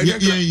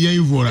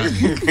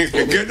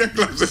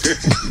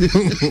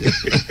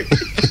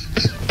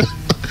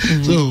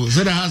 So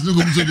said I has no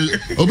go to the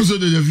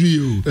episode of the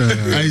free.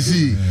 I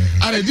see.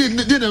 I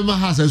didn't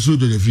has a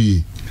suit of the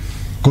free.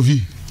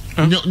 Coffee.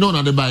 No,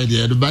 not the buy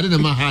there. The buy the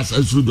has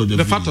a suit of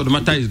the fact of the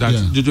matter is that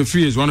Jojo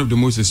Free is one of the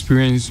most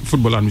experienced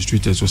football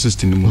administrators or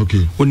system in the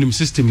okay. On the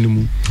system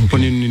in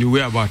the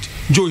way about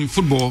Joe in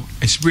football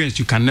experience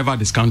you can never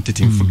discount it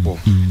in football.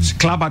 It's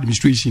club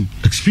administration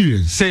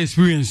experience. Say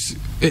experience.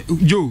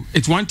 Joe,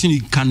 it's one thing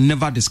you can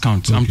never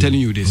discount. Okay. I'm telling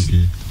you this.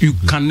 Okay. You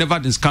can never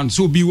discount.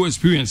 So be your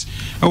experience.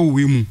 Oh,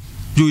 we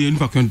Joe, you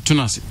can turn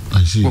us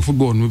for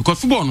football because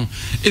football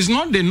is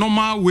not the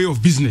normal way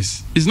of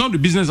business. It's not the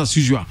business as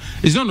usual.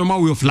 It's not the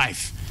normal way of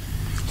life.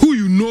 Who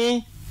you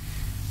know,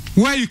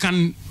 where you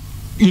can,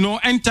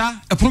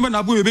 enter a problem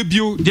that will be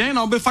built. Then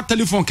I'll be for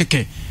telephone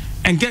keke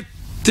and get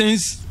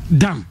things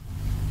done.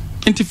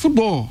 And the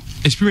football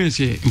experience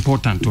here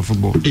important to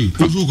football. Hey,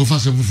 also go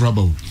fast for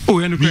about. Oh,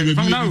 and we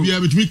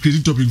have to make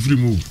crazy topic free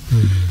move.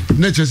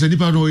 Nature said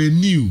if I know a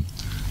new.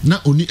 Na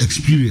only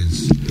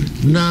experience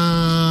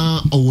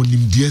na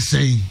owonim die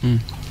say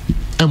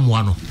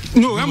M1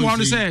 no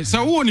M1 say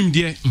so owonim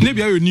die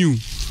maybe you new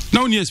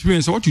now only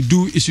experience what you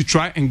do is you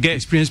try and get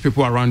experienced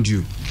people around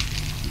you.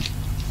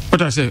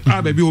 What I say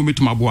baby hold me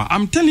to my boy.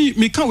 I'm telling you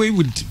me can't wait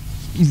with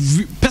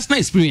personal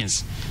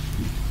experience.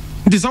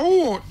 This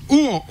all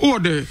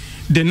the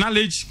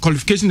knowledge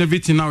qualification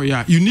everything now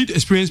you need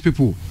experienced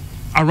people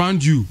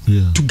around you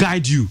to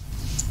guide you.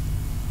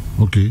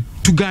 Okay,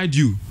 to guide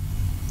you.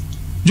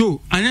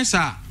 Joe,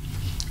 Anessa,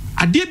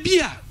 a dear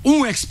beer,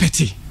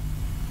 expected.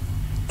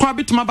 Crab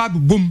it my baby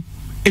boom,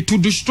 it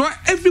will destroy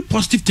every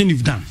positive thing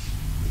you've done.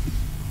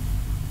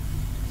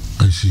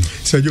 I see.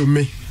 So you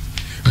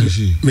I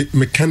see.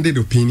 My candid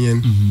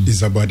opinion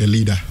is about the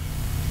leader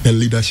and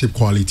leadership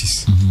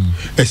qualities.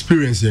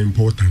 Experience is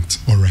important,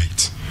 all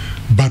right.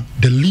 But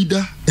the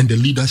leader and the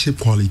leadership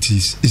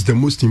qualities is the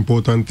most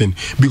important thing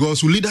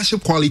because with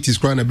leadership qualities,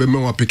 trying to be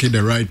picking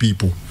the right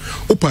people.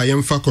 Opa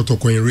yam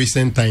fakotoko in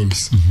recent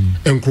times,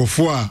 and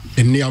Crofua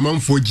and Niaman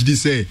for GD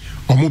say,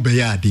 Omo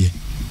Beyadi,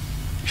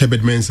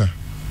 Herbert Mensa.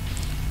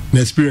 the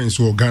experience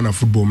of Ghana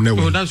football.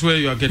 That's where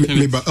you are getting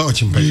it.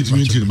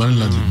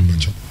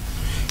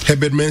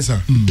 Herbert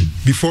Mensah,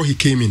 before he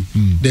came in,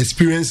 the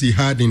experience he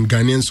had in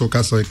Ghanaian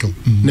soccer cycle,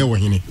 never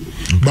in it.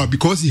 But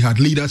because he had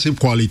leadership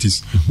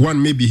qualities, one,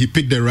 maybe he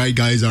picked the right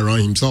guys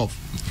around himself.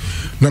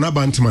 Nana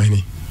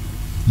Bantmahini,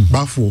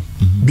 Bafo,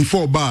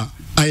 before Ba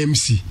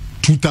IMC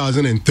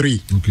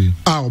 2003. Okay.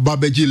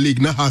 Babeji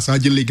League, na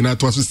Hasaji League, na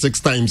twas 6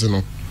 times,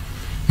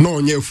 No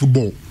on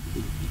football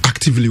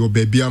actively or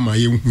baby ama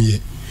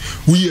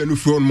we are no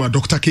from my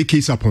Dr.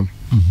 KK Sapon.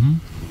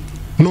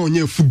 No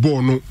nye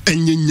football no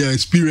any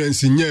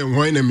experience in nye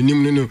wine and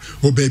minimum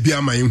or baby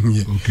ama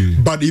okay.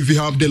 But if you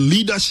have the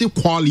leadership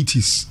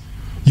qualities,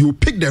 you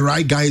pick the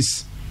right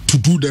guys to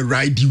do the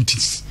right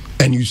duties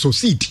and you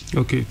succeed.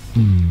 Okay.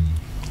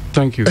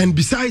 Thank you. And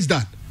besides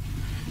that,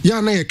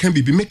 yeah, na can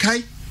be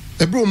mekai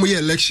a bro mo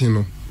election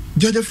no.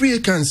 Judge free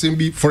can say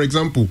be, for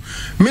example,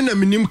 me na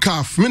minim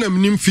CAF, me na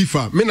minim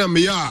FIFA, me na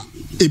me ya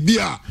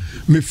ebia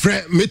me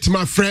friend meet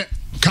my friend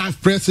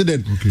CAF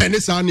president and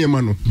it's an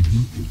no.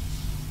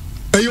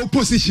 A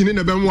opposition in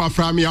the Bemu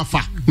Afra me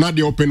afa na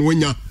the open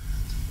winya.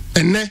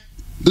 And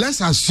let's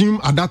assume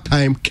at that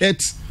time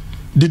Kurt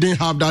didn't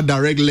have that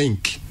direct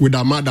link with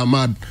Ahmad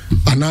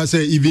and I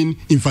say even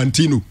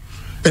Infantino.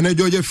 And I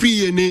Georgia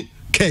free any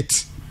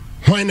Kurt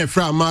when a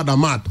free Ahmad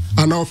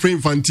and now free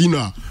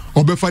Infantino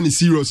or befani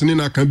serious in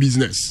a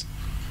business.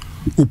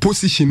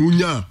 Opposition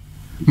unya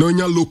no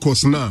nya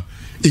locus na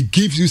it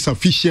gives you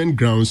sufficient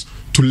grounds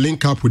to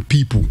link up with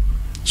people.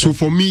 So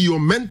for me, your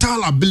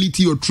mental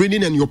ability, your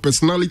training, and your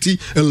personality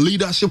and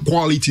leadership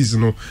qualities,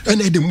 and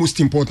they're the most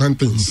important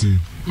things.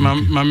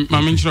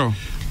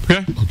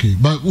 Okay. Okay,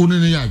 but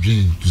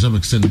to some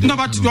extent. No,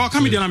 but you're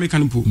coming down.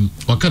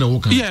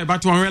 Yeah,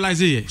 but you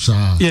realize it.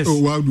 Yes. Oh,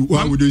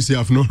 why would you say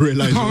I've not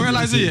realized? I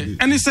realize it.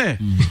 And he say,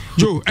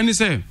 Joe, and he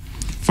say,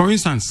 for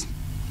instance,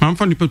 I'm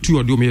from the two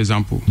or do me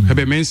example.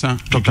 Herbert Mensah,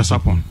 Dr.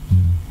 Sapon.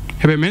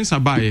 Herbert Mensah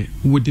by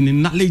within the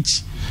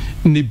knowledge.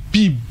 The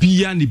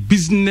BB and the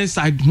business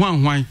side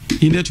one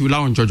he needed to rely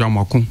on George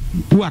Amakun,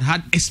 who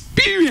had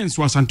experience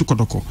was Santu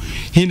Kotoko.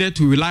 He needed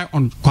to rely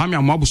on Kwame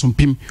Amwabuson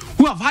Pim,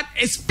 who have had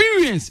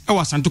experience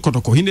was Santu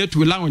Kotoko. He needed to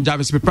rely on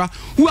Jarvis Pepper,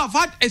 who have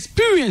had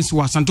experience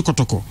was Santu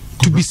Kotoko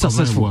to be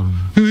successful.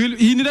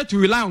 He needed to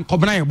rely on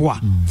Kobana Eboa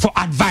for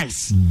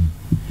advice.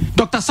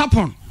 Dr.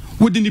 Sapon,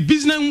 within the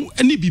business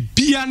and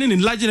BB and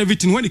enlarging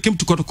everything when it came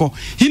to Kotoko,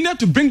 he needed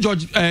to bring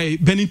George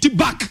Beniti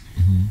back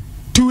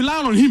to rely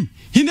on him.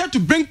 He needed to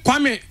bring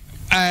Kwame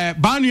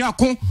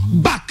Banyako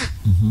back.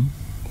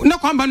 No,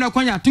 Kwame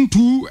Banyako, I think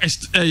 2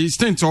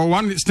 stints or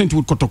 1 stint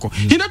with Kotoko.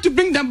 He needed to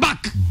bring them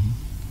back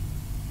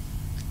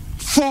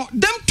for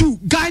them to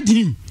guide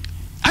him.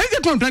 I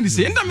get what I'm trying to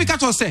say. And then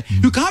Mikato say,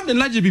 you can have the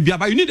larger BBA,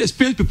 but you need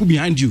experienced people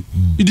behind you.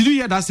 Did you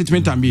hear that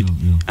statement I made?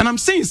 And I'm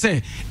saying,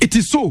 say, it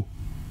is so.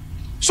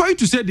 Sorry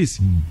to say this.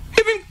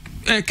 Even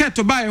Kurt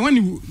Tobai,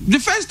 when the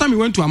first time he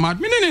went to Ahmad,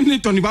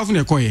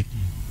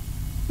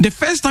 the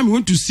first time we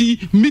went to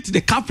meet the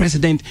CAF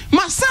president,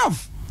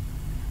 myself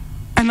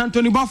and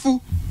Anthony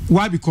Bafu.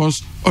 Why?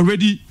 Because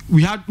already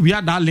we had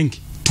that link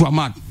to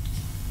Ahmad.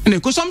 And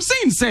because I'm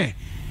saying, say,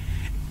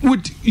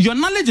 with your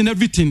knowledge and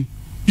everything,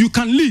 you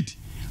can lead,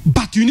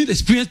 but you need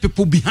experienced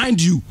people behind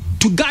you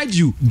to guide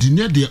you.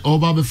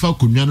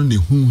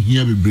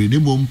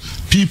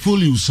 People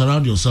you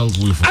surround yourself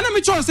with. And let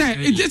me try to say,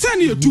 it's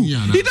any you too.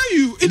 Either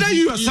you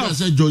yourself.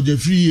 Either George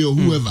Free or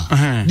whoever.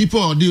 It's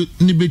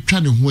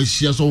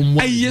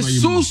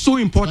so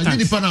important.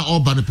 And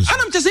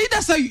I'm just saying,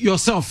 that's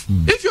yourself.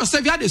 If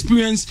yourself you had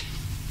experience,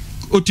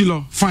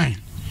 Otilo, fine.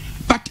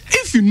 But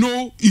if you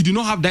know you do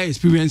not have that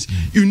experience,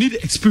 you need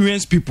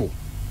experienced people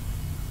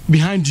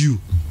behind you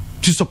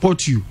to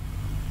support you.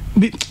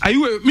 Are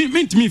you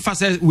mean to me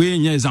first way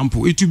in your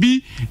example? It will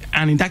be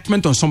an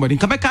indictment on somebody.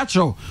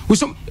 With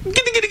some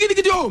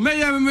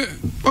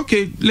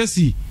okay, let's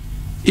see.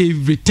 A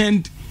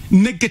returned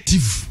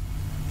negative.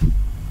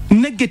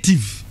 Get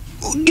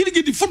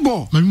the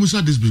football. Man,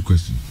 Musa, this big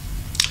question.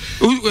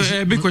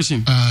 A big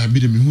question.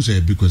 Musa,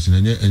 a big question.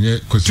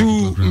 And question.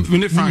 2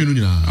 minutes.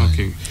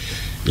 Okay.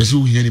 Yes,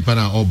 we hear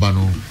Nipana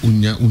Obano,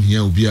 Unia,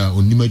 Ubia,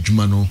 Unima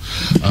Jumano,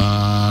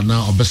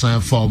 now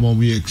Obesan for more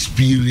we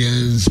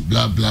experience,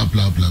 blah blah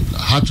blah blah blah.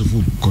 Hard to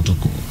food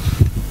Kotoko.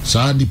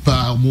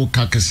 Sadipa, more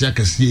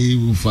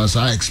Kakasiakasi, for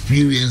our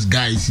experienced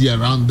guys here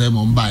around them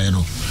on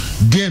Bayano.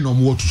 Gain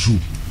on what to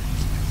shoot.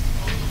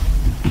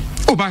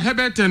 Oh, by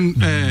Herbert and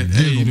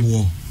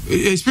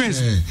experience.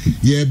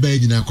 Yeah,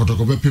 bad in a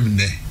Kotoko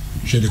Bepimine,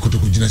 share the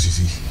Kotoko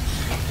Genasi.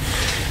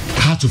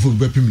 Hard to food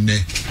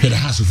Bepimine, had a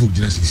house of food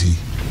Genasi.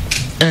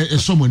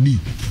 Someone need.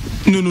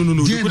 No.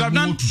 They could have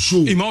done.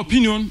 In my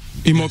opinion,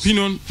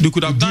 they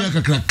could have done.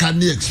 Can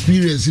they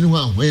experience in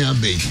one way? I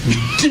made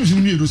teams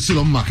in to still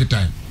on market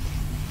time.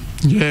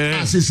 Yeah,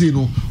 I say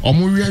no.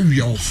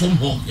 We are from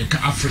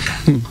Africa.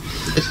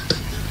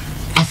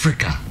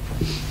 Africa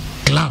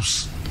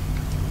clubs.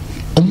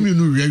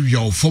 we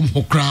are from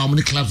Hokra,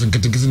 many clubs and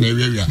categories in the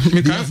area.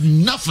 We have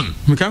nothing.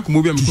 We can't come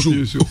over and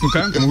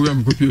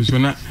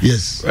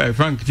yes.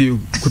 Frank, you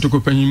could go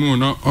penny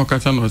moon or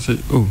Catano say,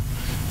 oh,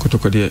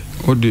 Kotoko,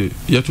 or the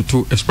yet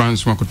to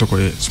experience one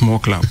Kotoko, small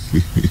club.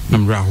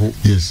 Namraho.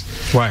 Yes.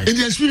 Why? And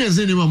the experience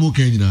anyone more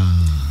can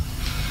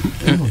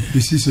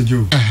this is a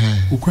joke.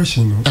 A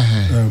question,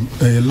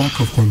 a lack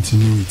of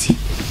continuity.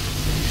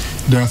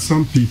 There are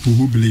some people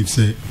who believe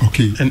say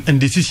okay and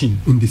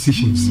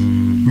decisions.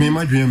 Me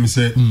my dream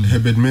say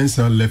Herbert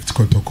Mensah left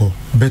Kotoko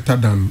better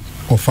than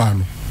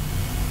Ofano.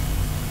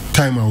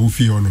 Time I will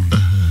feel on him.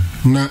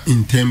 Now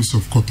in terms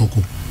of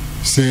Kotoko,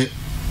 say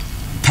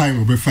time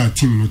will be for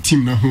team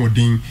na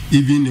holding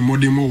even in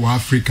modern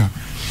Africa.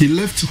 He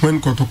left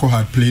when Kotoko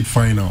had played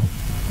final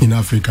in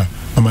Africa.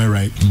 Am I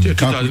right?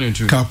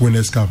 Cup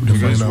Winners' Cup, the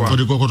final.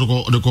 The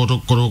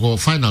Kotoko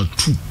final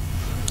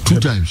two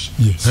times.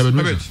 Yes. Herbert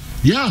Mensah.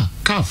 Yeah,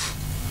 calf.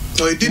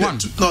 So he did one.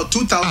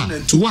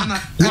 2002. One.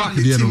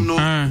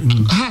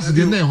 Has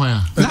the name where?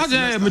 Has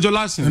a major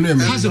last.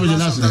 Has a major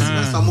last.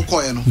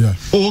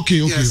 Okay.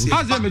 Yes.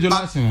 Has a major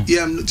last.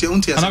 Yeah,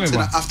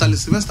 after the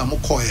Sylvester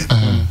Mokoye.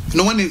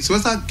 No, when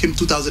Sylvester came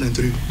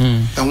 2003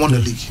 and won the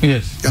league.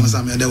 Yes. You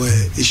understand me? There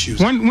were issues.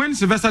 When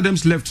Sylvester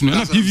Dems left,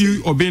 no, give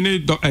you or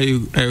Bene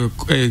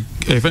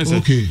a fence.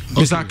 Okay.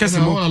 Mr.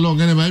 Kessben. All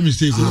along, any my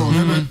mistake.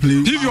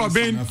 Give you or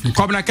Bene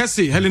Kobna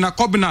Kessi, Helena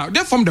Kobna.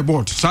 They're from the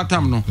board.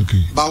 Satam no.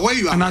 Okay. But where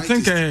you are. And I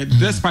think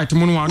despite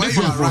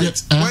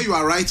where you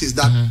are right is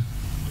that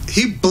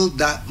he built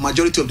that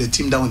majority of the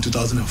team down in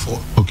 2004.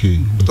 Okay.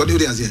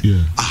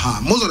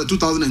 Most of the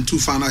 2002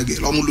 final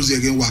game, almost losing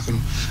again,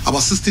 working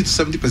about 60 to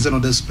 70%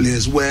 of those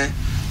players were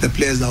the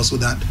players that also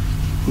that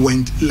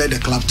led the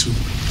club to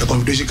the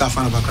Confederation Cup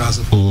final of Accra.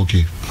 Oh,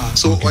 okay.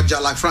 So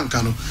like Frank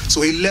Kano,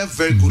 so he left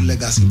very good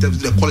legacy in terms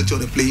of the quality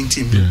of the playing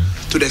team.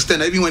 To the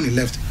extent that even when he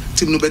left,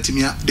 Team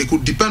Nubetimia, they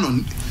could depend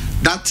on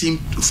that team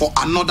for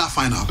another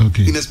final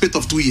in a space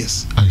of 2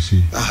 years. I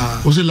see.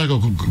 Was it like a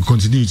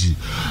continuity?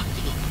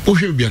 What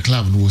should be a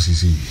club? No,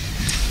 see.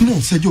 No,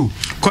 Sergio.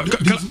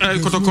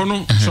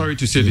 Kotokono. Sorry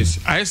to say this.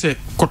 I say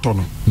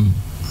Kotono.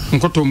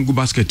 Kotono go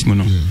basket, you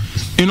know.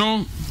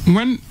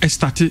 When I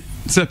started,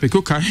 say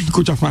Coach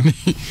Afani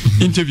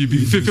interview,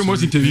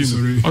 famous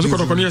interview. Also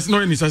Kotokono, yes, no,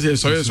 any sorry,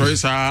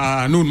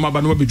 no,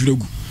 no, be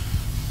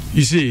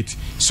you see it.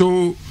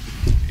 So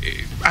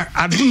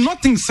I do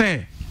nothing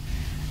say.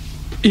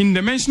 In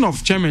the mention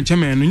of chairman,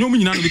 you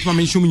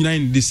mention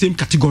in the same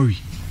category.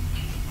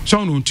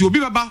 So no, to Obi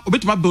Baba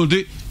build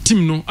a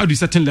team no at a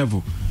certain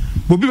level.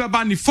 Obi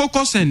Baba ni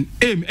focus and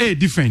aim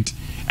different.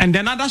 And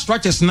then other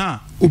structures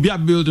now Obi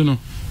building no.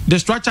 The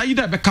structure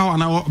either be cow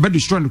and or be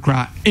destroy the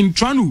cry. In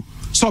trying to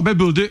so be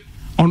build it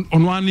on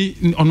one day.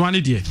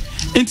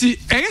 Inti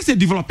I say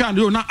developer and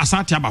you na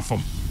asante aba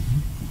from.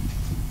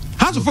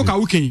 House of Folk are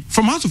working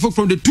from House of Folk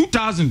from the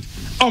 2000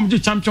 the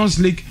Champions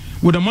League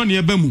with the money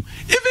ebemu.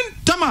 Even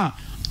Tama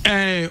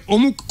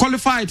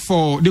qualified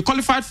for the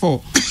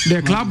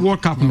Club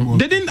World Cup. No.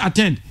 They didn't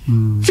attend.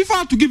 FIFA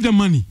had to give them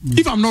money.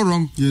 If I'm not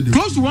wrong,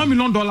 close to $1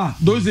 million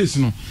those days.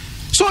 No.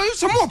 So it's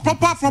some more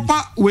proper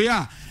way.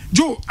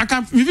 Joe, I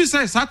can even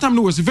say that time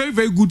was a very,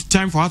 very good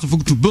time for Heart of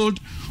Folk to build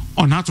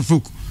on Heart of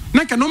Folk.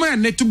 Half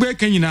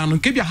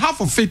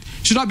of it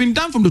should have been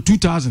done from the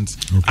 2000s.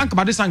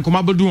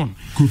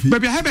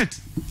 But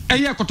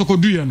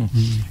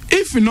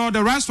if you know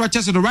the right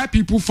structures and the right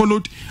people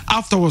followed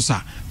afterwards,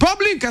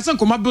 probably in Kessben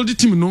build the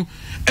team,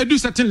 at a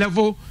certain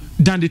level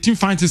than the team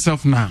finds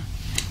itself now.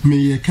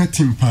 May a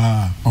cutting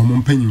pa or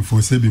Montpellier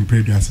for saving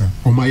predators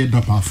or my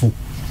dapafo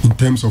in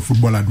terms of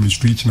football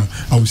administration.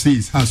 I would say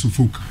it's House of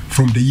Folk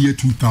from the year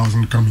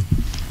 2000 coming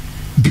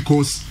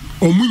because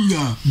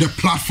Omunya the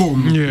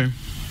platform. Yeah.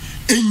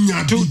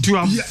 To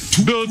have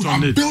built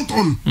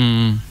on.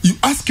 You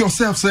ask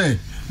yourself, say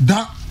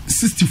that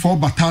 64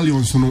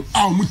 battalions,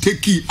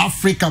 take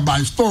Africa by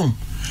storm.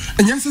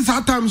 And yes,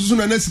 sometimes soon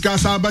as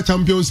Cyber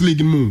Champions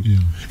League moon.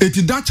 It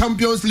is that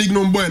Champions League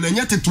no boy, and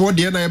yet it toward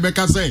the end of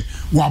Becca say,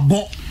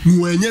 Wabo,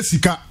 Muenya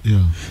Sika.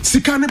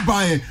 Sika ne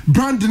buy,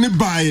 brand ne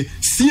buy,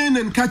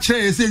 CNN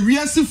catcher say, we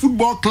see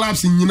football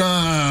clubs in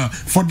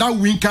for that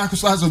win,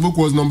 House of Folk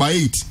was number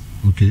 8.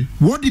 Okay.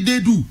 What did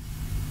they do?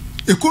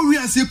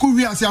 Korea say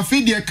I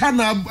feel they can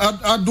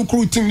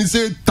do team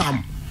say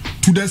tam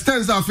to the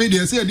extent that I feel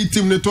they say the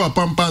team to a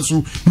pampa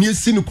so near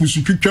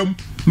Sinukusu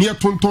near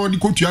Tonton the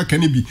Kotua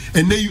can be,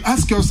 and then you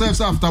ask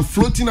yourselves after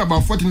floating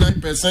about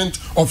 49%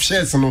 of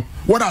shares,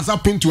 what has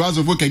happened to us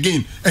of work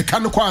again? A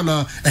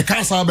canokwana, a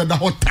cancer the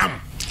hot tam.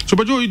 So,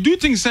 but you do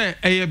think say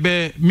a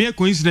mere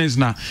coincidence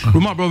now?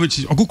 Roma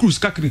Brovich, Okukrus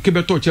Kakri,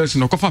 Kebeto Chelsea,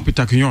 no Kofa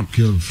Peter Kinyon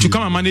to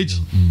come and manage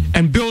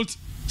and build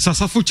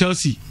successful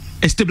Chelsea.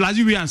 Stabilize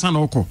we and San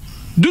Oko.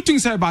 Do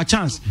things by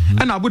chance.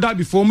 And Abu Dhabi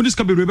before this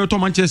can be Roberto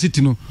Manchester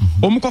City no.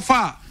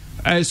 Omukofa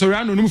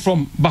Soriano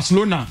from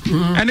Barcelona.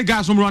 And the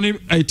guys from running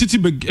Titi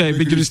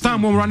Begiristan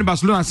running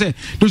Barcelona say,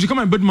 "Does you come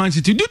and build Man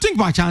City?" Do you think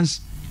by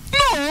chance?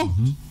 No.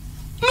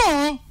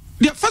 No.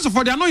 First of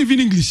all, they are not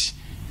even English.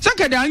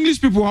 Second, they are English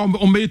people on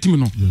the team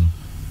no.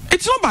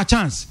 It's not by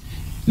chance.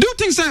 Do you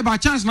think say by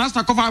chance na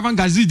start cover Ivan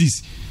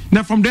Gazidis?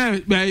 Then from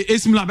there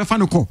AC Milan be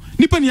fan ko.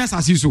 Nipa ni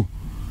asasi so.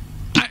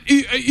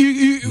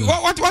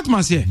 What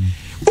must say?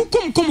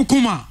 Come.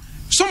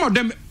 Some of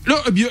them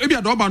maybe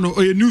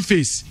a new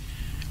face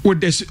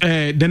with this,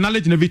 the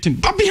knowledge and everything.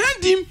 But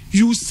behind him,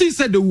 you see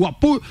said the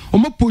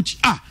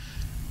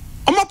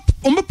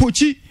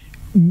pochi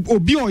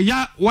obi or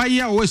ya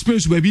or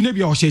experience baby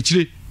maybe or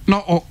shechire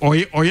no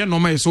or ya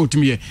normal so to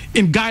me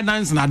in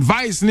guidance and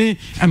advice ni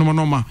and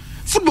normal.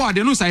 Football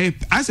they know say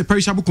as a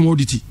perishable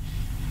commodity.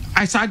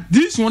 I said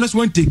this one is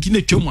one taking a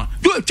chuma.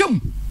 Do a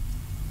chum.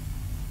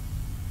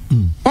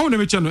 Oh,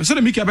 the channel. So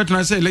the make better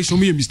and say election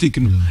me a mistake.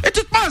 It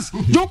is pass.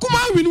 Don't come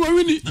out win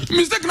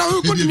mistake now.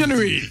 You continue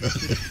anyway.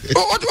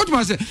 What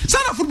must I say?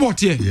 Sana football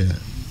here. Yeah.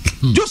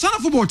 Just sana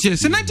football here.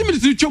 Say 90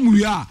 minutes to chum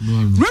we are.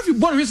 Referee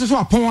ball races so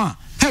upon.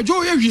 Hey,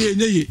 Joe, yeah.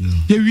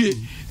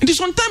 And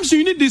sometimes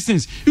you need these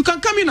things. You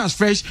can come in as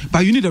fresh,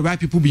 but you need the right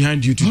people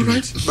behind you to do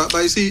it. But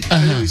you see,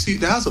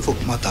 the House of Folk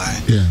matter.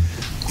 Yeah.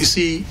 You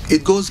see,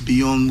 it goes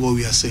beyond what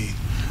we are saying.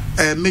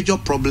 A major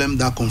problem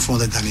that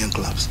confronts the Ghanaian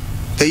clubs.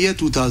 The year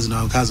 2000,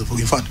 in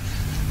fact,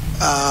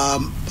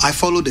 I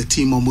followed the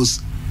team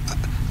almost,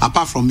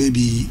 apart from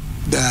maybe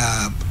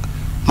the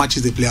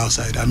matches they play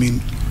outside. I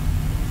mean,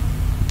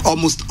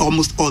 almost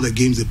all the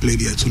games they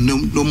played here. So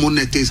no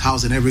Monete's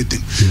house and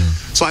everything. Yeah.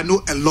 So I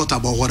know a lot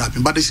about what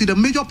happened. But you see, the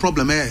major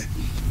problem here,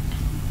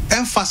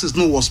 emphasis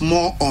was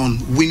more on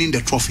winning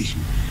the trophy.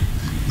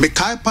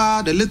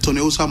 Mekaipa, the late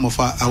Tony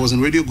Osamofa, I was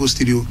in Radio Go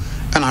Studio,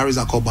 and Harris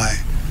Akobai.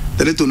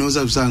 The little knows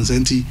of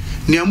Santi,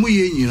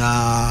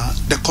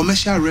 the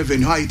commercial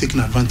revenue, how are you taking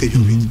advantage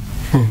of it?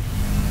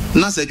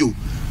 Nasejo,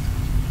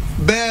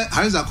 bear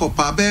Harisa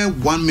Copa, bear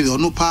 1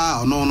 million, no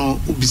power, no,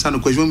 Bisano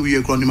question when we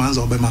are crossing man's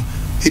Obama.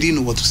 He didn't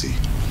know what to say.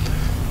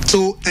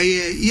 So,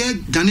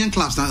 Ghanaian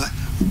clubs now,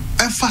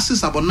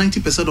 emphasis about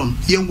 90% on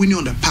winning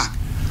on the park,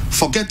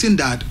 forgetting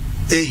that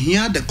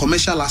here the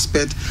commercial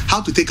aspect,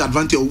 how to take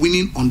advantage of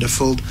winning on the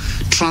field,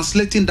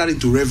 translating that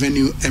into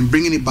revenue and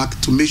bringing it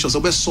back to make sure so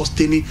we're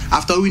sustaining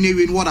after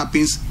winning what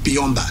happens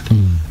beyond that.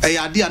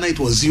 It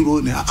was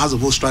zero as a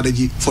whole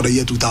strategy for the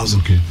year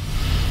 2000. Okay.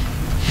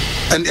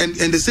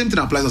 And the same thing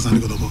applies to San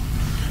Diego.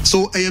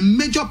 So a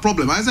major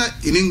problem, as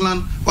in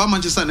England, while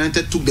Manchester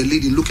United took the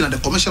lead in looking at the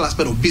commercial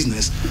aspect of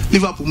business,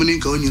 Liverpool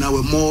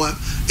were more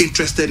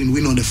interested in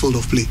winning on the field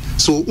of play.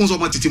 So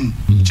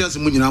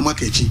Chelsea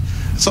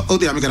so all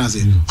the American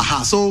say,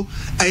 so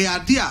a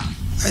idea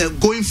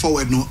going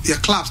forward, your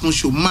clubs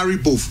should marry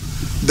both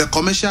the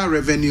commercial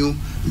revenue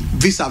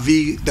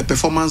vis-a-vis the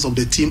performance of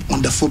the team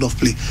on the field of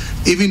play.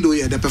 Even though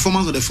the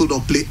performance on the field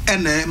of play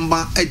and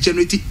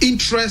generating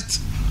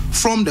interest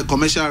from the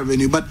commercial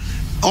revenue, but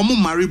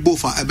marry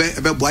both.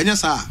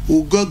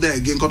 We'll go there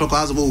again.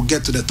 We'll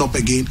get to the top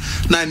again.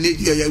 Now,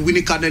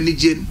 we can't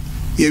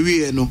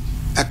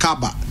a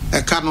kaba,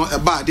 a cano, a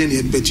bar, then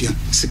you bet you,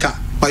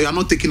 but you are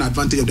not taking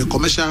advantage of the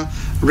commercial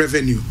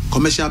revenue,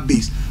 commercial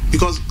base,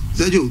 because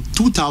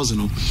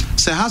 2000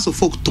 say House of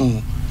Folk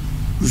ton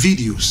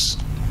videos,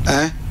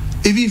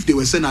 even if they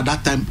were saying at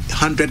that time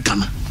 100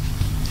 Ghana,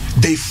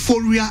 the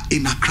euphoria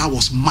in Accra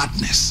was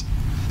madness.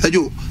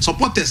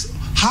 Supporters,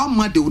 how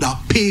much they would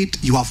have paid,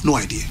 you have no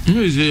idea.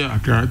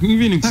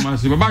 It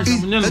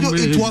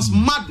was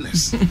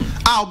madness.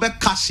 I'll bet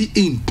cash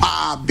in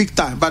big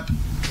time, but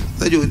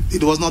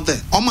it was not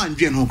there.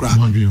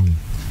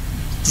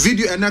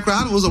 Video and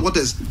Accra was what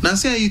is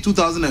Nancy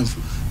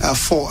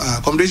 2004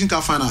 Combination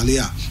Cup final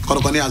here.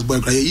 As boy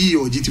cry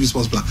or GTV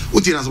Sports Plan.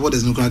 Utina what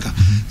is no cracker.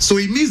 So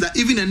it means that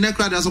even in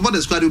Accra, the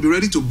supporters squad will be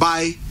ready to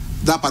buy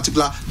that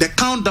particular the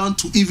countdown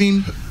to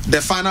even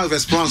the final of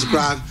Esperance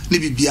Crag,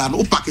 maybe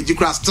no package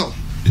crash still.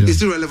 It's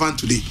still relevant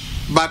today.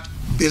 But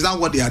is that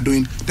what they are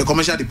doing? The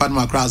commercial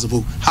department across the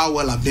book, how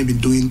well have they been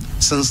doing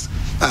since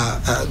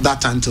that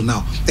time till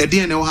now? The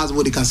DNL has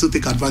what they can still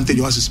take advantage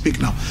of as you speak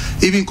now.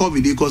 Even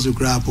COVID equals to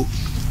grab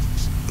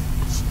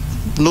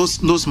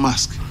nose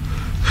mask.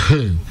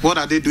 What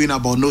are they doing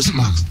about nose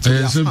masks?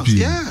 Yeah.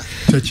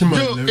 It's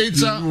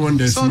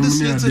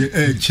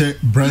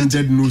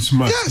branded nose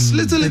mask. Yes,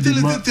 little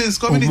things,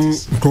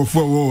 communities.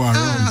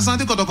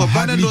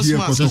 Branded nose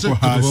mask.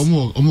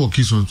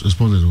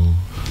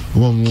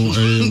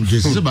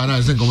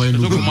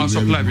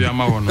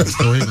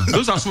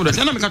 Those are small.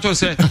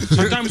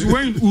 Sometimes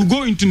when we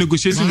go into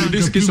negotiations with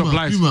this case of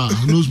life,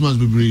 nose mask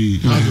be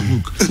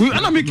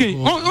and I'm making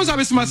you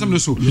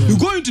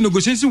go into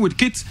negotiation with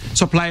kit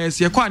suppliers.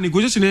 You quite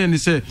negotiation and they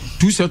say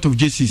 2 sets of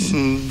jerseys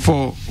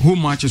for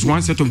home matches,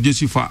 1 set of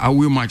jersey for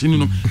away match.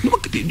 And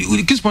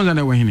the kit sponsor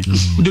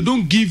they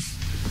don't give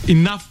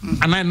enough,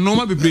 and I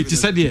normally be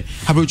said here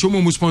have a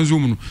chomo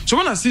sponsor. So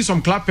when I see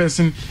some club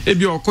person,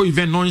 maybe or co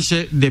event non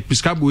share the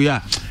prescribed way.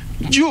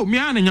 Joe, me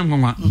and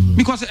young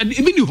because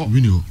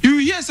you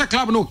hear a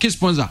club no case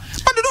sponsor,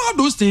 but they don't have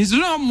those things. They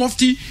don't have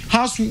mufti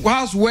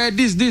house where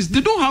this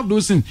they don't have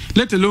those things.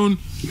 Let alone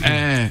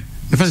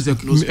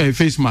the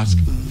face mask.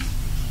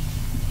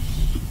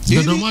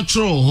 The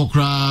natural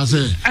hokra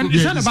say. And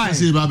send a buy.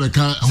 Send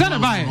a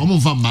buy.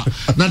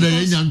 Now the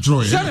Indian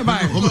Troy. Send a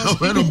buy.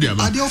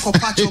 Adio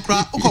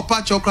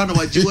patch okra no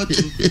wajiwa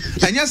tu.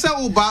 And yes,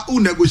 uba u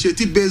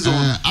negotiate based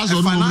on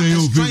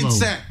financial strength.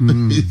 Say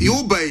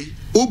you buy.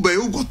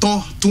 You got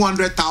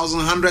 200,000,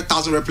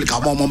 100,000 replica.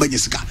 Mama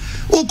Jessica.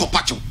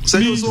 Patch.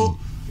 So.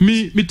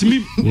 Me.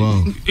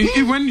 Wow.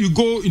 When you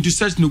go into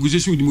such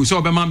negotiation with the Musa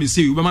Obama,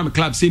 say Obama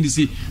club saying this,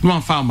 no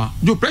one farmer,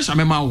 you pressure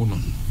me ma no.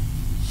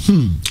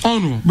 Oh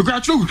no, because I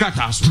trouble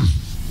cratas.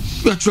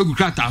 We are trouble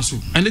cratas,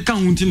 and they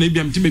can't win maybe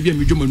I'm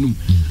Jumanum.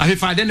 I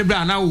have had any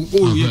brand now.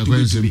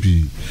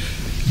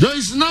 There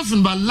is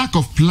nothing but lack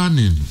of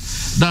planning.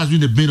 That's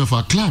been the bane of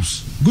our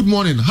clubs. Good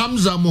morning,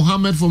 Hamza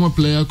Mohammed, former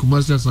player,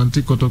 Kumasi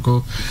Asante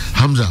Kotoko.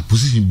 Hamza,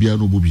 position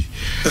Biano Bubi.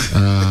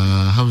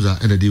 Hamza,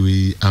 and the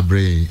way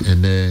Abre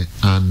and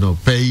no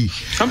pay.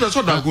 Hamza,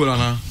 so that goal,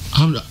 Anna.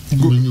 Hamza,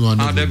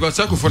 they got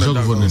circle for the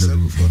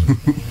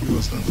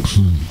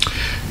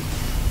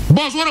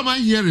Boss, what am I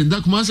hearing?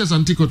 That Kumasi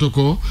Asante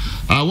Kotoko,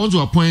 I want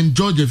to appoint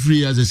George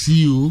Jeffrey as a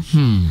CEO.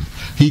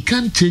 He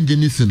can't change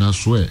anything, I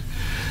swear.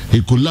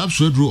 He collapsed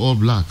through All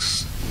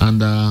Blacks.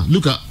 And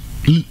look at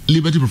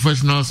Liberty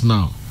Professionals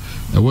now.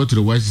 A word to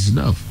the wise is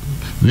enough.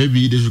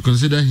 Maybe they should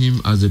consider him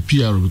as a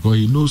PR because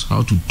he knows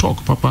how to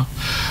talk, Papa.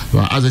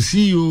 But as a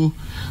CEO,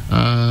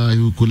 he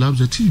will collapse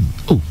the team.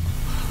 Oh,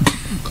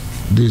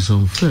 this is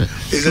unfair.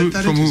 Is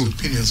from who?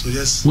 Opinion, so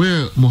yes.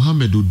 Where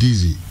Mohammed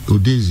Odezi.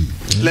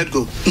 Let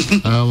go.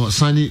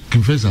 Sani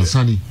Confessor,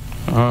 Sani.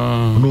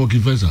 No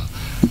Confessor.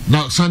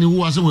 Now, Sani, who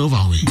was over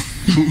away?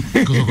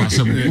 Because of us,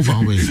 over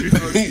away.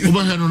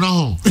 Over here,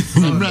 no,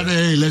 I'm not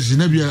a lesson.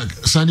 Maybe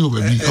Sani over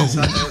me.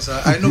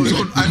 I know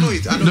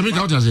it. Let me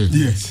count as it.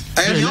 Yes.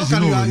 You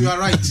are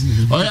right.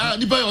 Oh, yeah,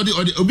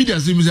 the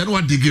obedience means I don't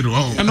want to get it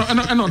wrong.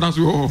 I know that's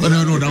all.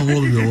 I know that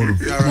whole.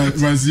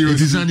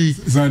 It is Sani.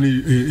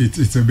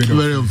 It's a bit of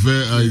very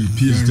unfair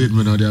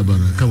statement out there, but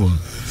come on.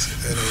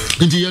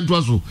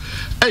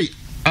 Hey.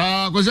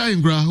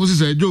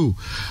 Joe,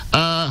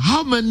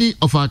 how many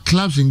of our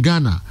clubs in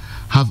Ghana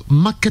have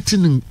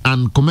marketing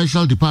and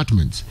commercial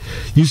departments?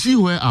 You see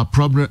where our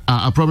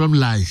problem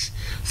lies.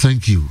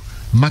 Thank you.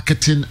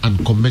 Marketing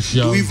and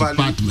commercial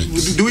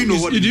departments. Do we know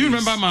what? Do you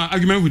remember my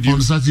argument with you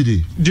on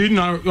Saturday? Do you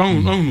know?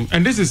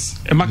 And this is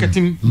a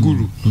marketing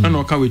guru. And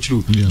do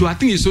I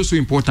think it's also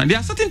important? There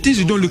are certain things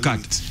you don't look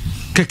at.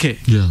 Keke.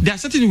 Yeah. There are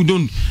certain we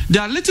don't.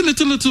 There are little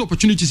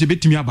opportunities a bit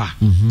to me about.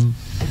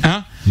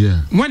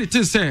 Yeah. When it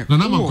is said,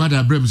 when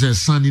Abraham says,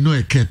 "Son, you know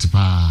a cat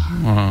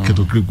pa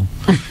keto krigu."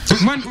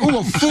 When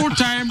full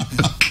time.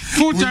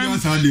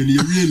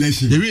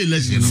 The real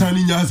election.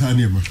 Sani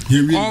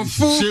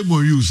shame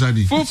on you,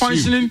 Sani. Full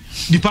functioning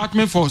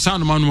department for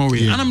sound man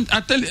way. And I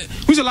tell you,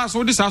 who's the last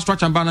one? This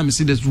structure and banner. Me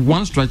see there's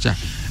one structure.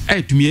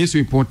 Hey, to me, it's so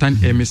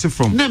important. Me see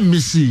from. Let me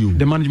see you.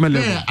 The management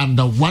level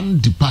under one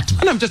department.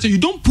 And I'm just saying, you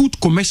don't put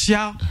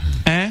commercial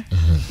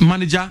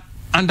manager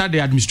under the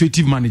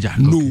administrative manager.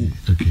 No.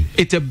 Okay.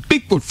 It's a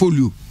big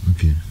portfolio.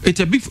 Okay. It's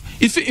a big.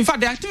 In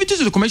fact, the activities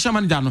of the commercial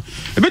manager, no,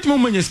 a bit more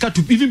money is got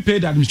to even pay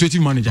the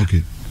administrative manager.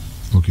 Okay.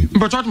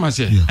 But what must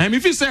say? And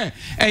if you say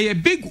a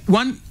big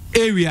one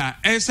area,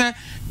 the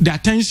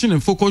attention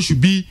and focus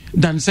should be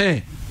than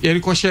say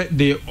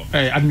the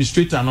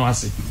administrator. No, I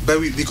say.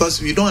 But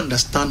because we don't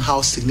understand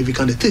how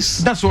significant it is.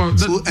 That's what.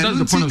 That's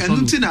the point.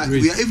 And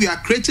if we are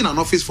creating an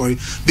office for it,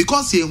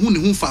 because that's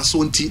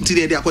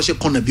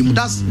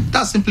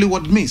simply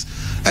what it means.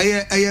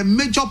 A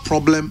major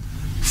problem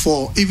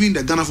for even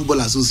the Ghana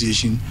Football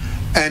Association,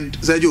 and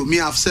Sergio,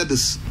 me, I've said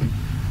this.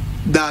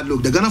 That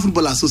look, the Ghana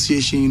Football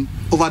Association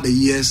over the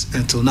years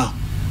until now,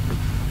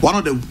 one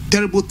of the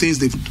terrible things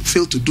they've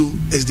failed to do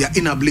is their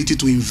inability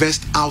to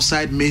invest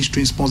outside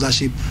mainstream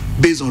sponsorship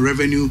based on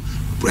revenue,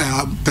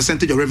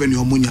 percentage of revenue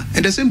or munya.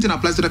 And the same thing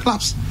applies to the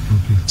clubs.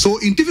 So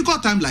in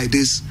difficult times like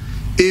this,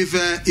 if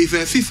a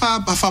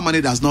FIFA BAFA money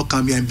does not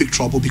come, you're in big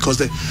trouble because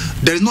there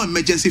is no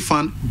emergency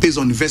fund based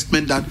on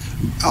investment that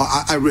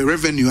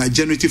revenue are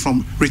generated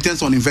from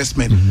returns on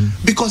investment.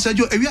 Because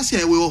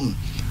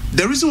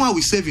the reason why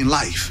we save in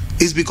life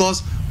is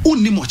because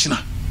unni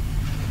mochina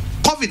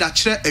COVID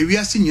achire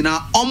ewiase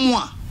nyina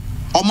omwa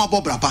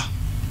bobrapa.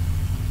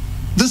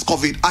 This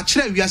COVID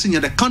achire ewiase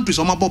nyina the countries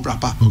omwa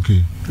bobrapa.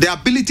 Okay. The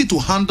ability to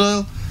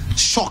handle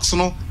shocks,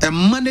 and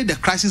manage the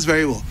crisis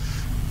very well.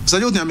 So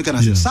you think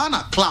American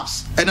sana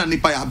clubs and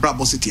nipa ya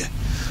brabo city.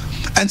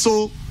 And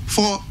so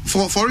for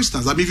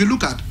instance, I mean if you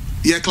look at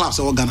your clubs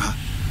or Ghana,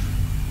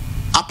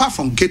 apart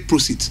from gate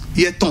proceeds,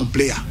 your ton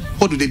player.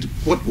 What do they do?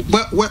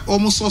 What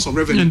almost source of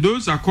revenue? And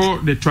those are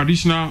called the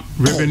traditional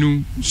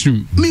revenue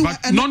stream.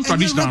 But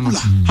non-traditional.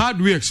 How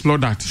do we explore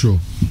that? Sure.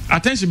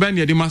 Attention, Ben,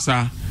 the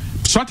massa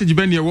strategy,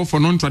 Ben, work for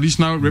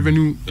non-traditional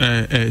revenue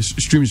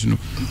streams.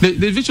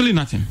 There's virtually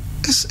nothing.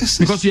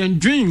 Because you're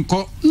enjoying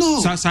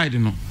side,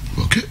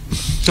 Okay.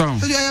 So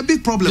a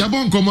big problem.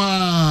 Fellow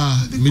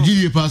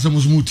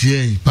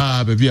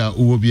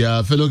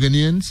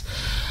Ghanaians.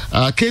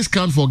 Case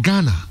count for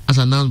Ghana, as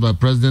announced by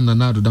President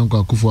Nana Addo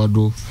Dankwa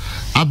Akufo-Addo.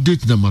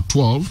 Update number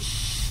 12.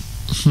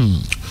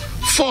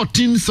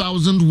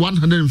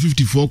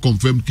 14,154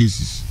 confirmed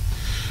cases.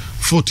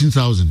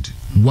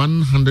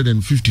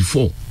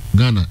 14,154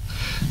 Ghana.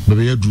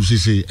 Maybe you do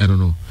say I don't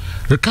know.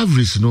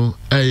 Recoveries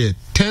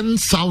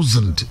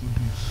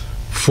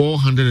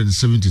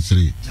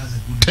 10,473.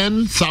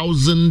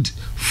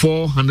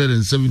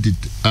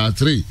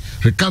 10,473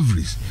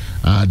 recoveries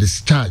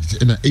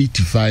discharged in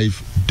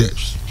 85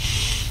 deaths.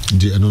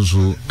 And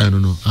also, I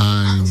don't know.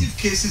 Active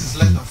cases is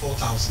less than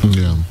 4,000.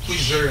 Yeah. Which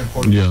is very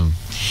important. Yeah.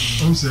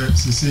 I'm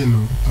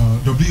saying,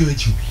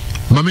 WHO.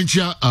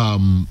 Mamentia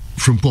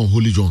from Pon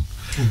Holy John.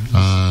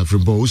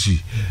 From Bosi,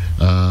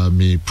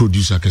 me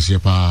producer Kessben.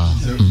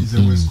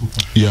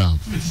 Yeah.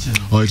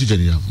 Oh, teacher,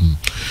 yeah.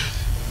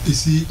 You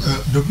see,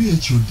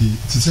 WHO,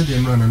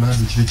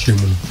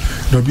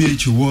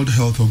 WHO, World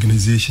Health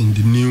Organization,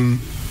 the new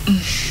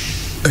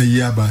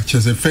Yaba,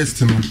 just the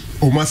first,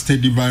 almost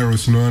steady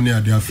virus,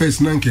 their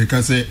first nanke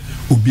kase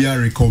ubia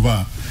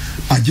recover.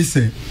 I just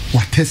say,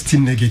 we're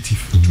testing negative.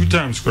 2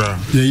 times, crap.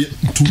 Yeah,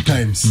 2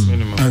 times.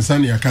 And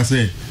Sani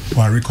Akase,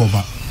 we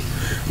recover.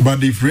 But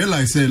they've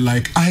realized,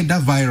 like either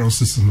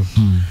viruses,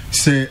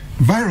 say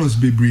virus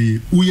baby,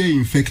 we are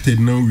infected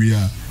now. We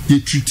are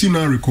you treat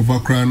now recover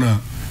crana.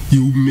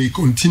 You may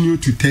continue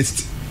to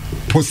test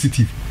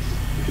positive,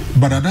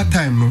 but at that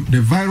time,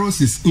 the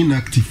virus is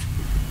inactive.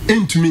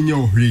 Into me,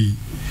 your ray.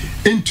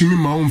 Into me,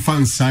 my own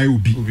fans I will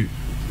be.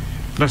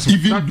 That's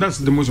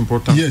the most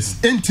important. Yes,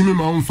 into me,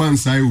 my own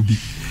fans I will be.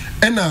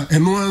 And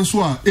one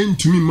so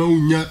into me, my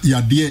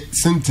ya dear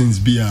sentence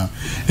be and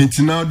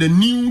now the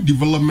new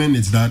development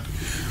is that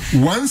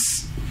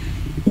once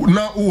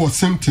now all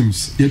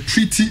symptoms, a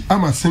treaty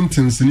ama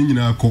symptoms in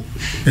Inako,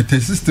 a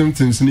test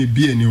symptoms in a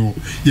BNO,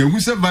 ya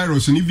who's a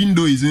virus, and even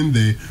though is in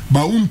there,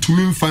 but to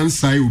me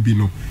fans I will be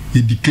no,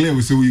 he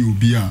declares so we will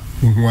be a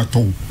what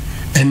all.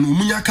 And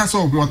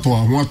Umunyakasa of what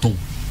all.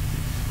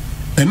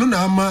 And no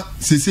nama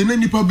says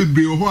any public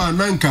brio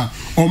nanka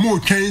or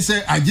more can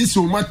say I just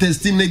saw my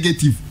testing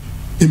negative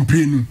in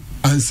Prenu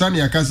and Sani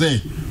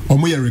Akase or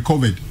more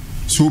recovered.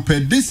 So per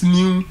this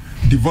new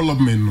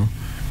development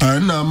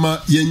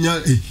nama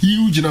yenya a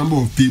huge number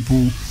of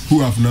people who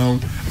have now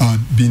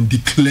been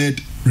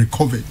declared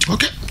recovered.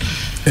 Okay.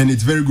 And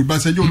it's very good.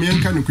 But I do me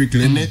kind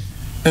quickly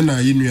and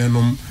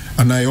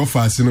I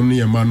offer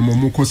near man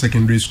Momoko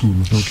secondary school.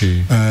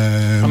 Okay.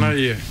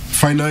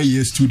 Final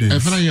year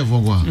students. Final year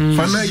for what?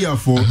 Final year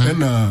for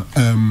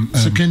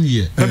second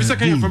year.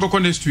 Second year for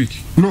next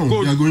week. No,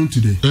 we are going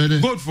today.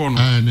 Gold for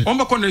no.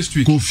 Next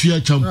week. Go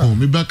fear champion.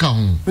 Me back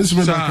home. Next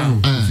week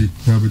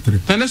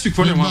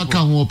for the back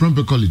home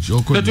Prempeh College.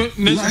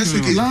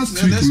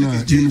 Last week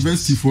na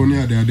university for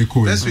near the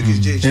college. Next week is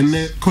JH. And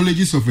the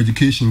colleges of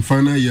education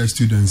final year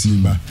students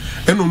ba.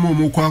 Eno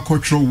mo kwa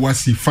cultural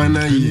wasi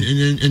final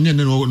year.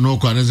 No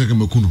kwa nze ke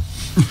mekuno.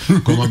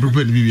 Kwa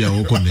prepare ni bibia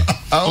okone.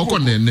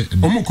 Okone.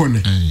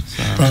 Omukone.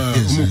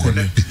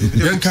 Omukone.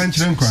 Yan kan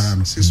chiren kwara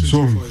no.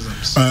 So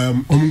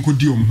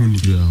omunkodi omhuni.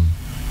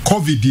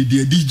 COVID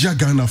the DJ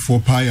Ghana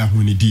for Paya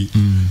Hunidi.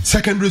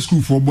 Secondary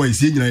school for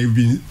boys, you know, I've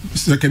been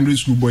secondary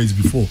school boys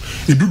before.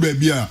 It do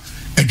baby a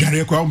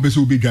Gary Crown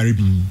Besso be Gary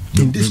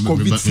in this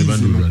COVID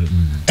season.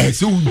 And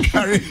so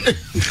Gary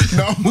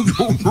now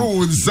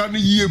road sunny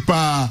year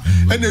pa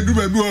and they do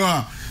baby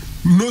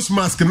nose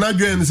mask na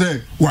and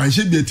say one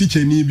should be a teacher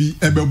nibi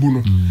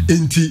ebebuno.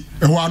 Enti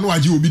one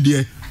waji will be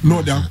there.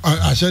 No,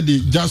 I said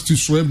just to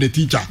swerve the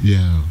teacher.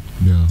 Yeah.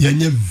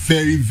 You're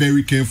very,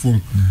 very careful.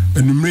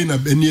 And the main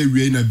of any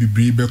area in a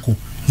bibeko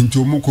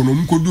into Moko no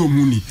Mukodo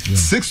Muni.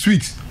 6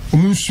 weeks.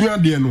 Omunsua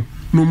de no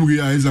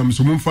muya exam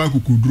so mumfa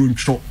kukudro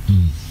ntro.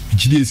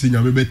 Gide se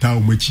nya beta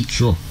omachi.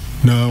 Sure.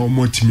 Na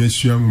omotime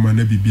sua ngoma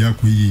na bibia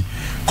koyi.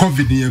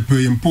 COVID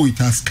it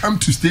has come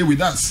to stay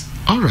with us.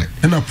 All right.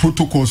 And our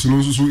protocols and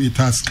also it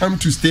has come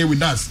to stay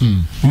with us.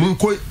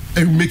 Munko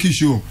making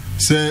sure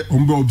say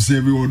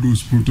observe all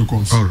those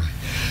protocols. All right.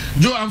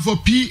 Joe, and for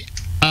P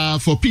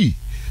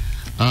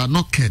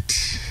not Ket,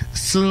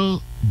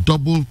 still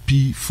double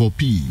P for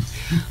P.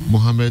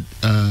 Mohammed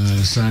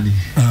Sani.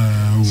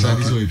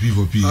 Sani so a P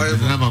for P.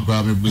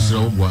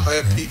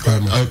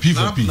 P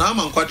for P. Now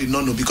I'm quite did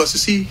not know because you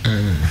see,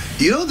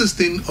 you know this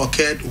thing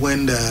occurred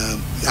when the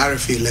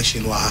RFA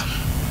election was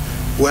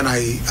when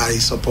I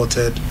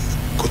supported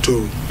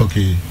Kotoro.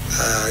 Okay.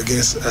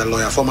 Against a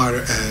lawyer,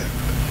 former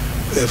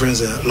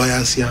friends lawyer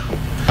Ancia.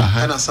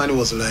 And Asani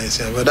was a lawyer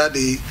Ancia. But that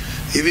day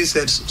even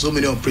said so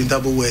many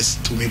unprintable words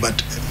to me,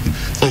 but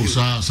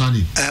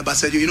Sani. But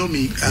said you know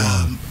me,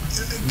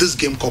 this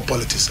game called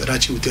politics,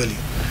 that she will tell you.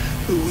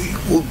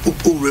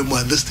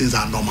 These things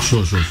are normal.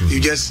 Sure. You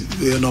just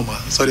you're normal.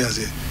 Sorry I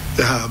say.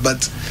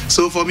 But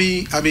so for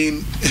me, I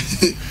mean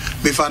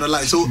me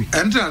finalize. So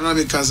enter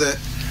another can say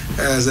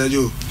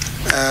you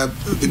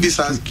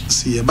besides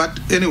see. But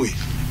anyway,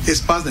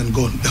 it's past and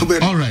gone.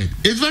 All right.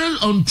 It's very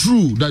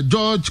untrue that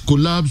George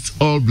collapsed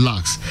All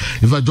Blacks.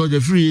 In fact, George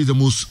Jeffrey is the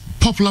most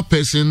popular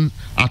person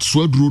at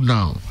Swedru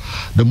now.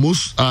 The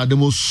most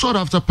sought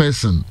after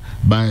person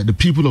by the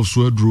people of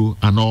Swedru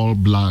and All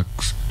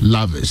Blacks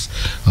lovers.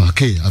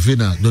 Okay, I feel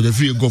that George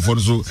Jeffrey go for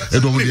so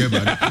you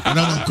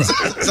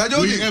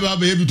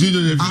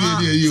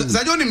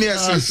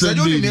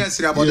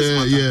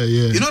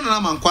know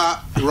Namankwa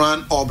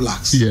ran All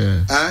Blacks.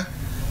 Yeah.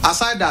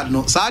 Aside that,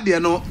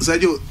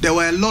 there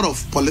were a lot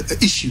of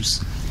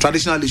issues,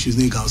 traditional issues.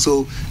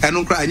 So I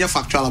don't cry. I'm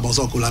factual about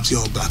so collapse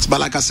All Blacks. But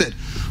like I said,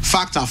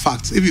 facts are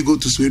facts. If you go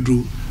to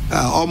Swedru,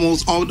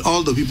 almost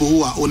all the people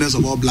who are owners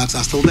of All Blacks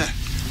are still there.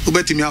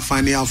 Ubetimia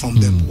finding out from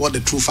them what the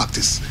true fact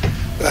is.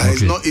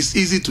 It's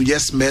easy to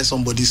just smear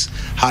somebody's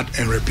heart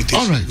and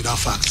reputation without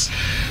facts.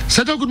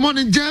 Seto, good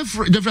morning.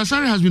 Jeffrey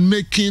Asari has been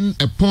making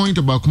a point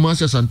about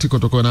Kumasi Asante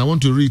Kotoko, and I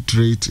want to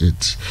reiterate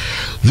it.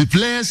 The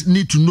players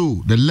need to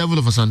know the level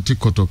of Asante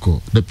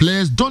Kotoko. The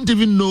players don't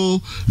even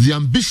know the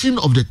ambition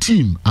of the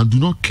team and do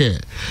not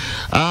care.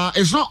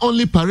 It's not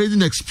only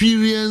parading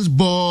experience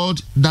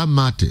board that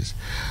matters.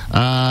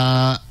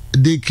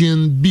 They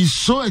can be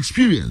so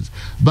experienced,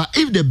 but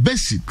if the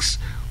basics,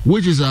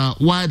 which is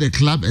why the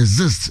club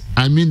exists,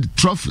 I mean the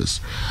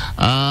trophies,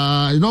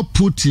 not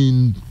put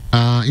in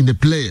the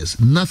players,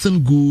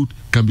 nothing good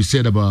can be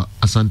said about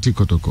Asante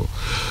Kotoko.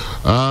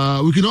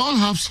 We can all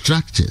have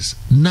structures,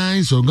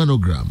 nice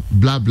organogram,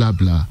 blah blah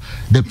blah.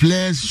 The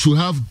players should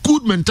have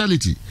good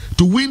mentality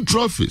to win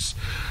trophies.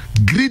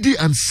 Greedy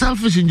and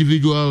selfish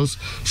individuals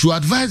should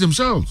advise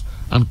themselves,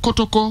 and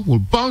Kotoko will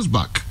bounce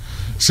back.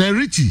 Sir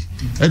Richie,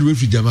 Edwin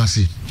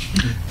Fijamasi,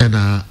 and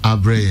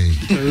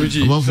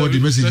Abre. One for the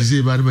message say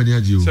about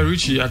the Sir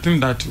Richie, I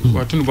think that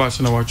we're talking about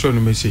our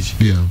message.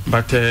 Yeah.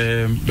 But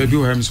baby,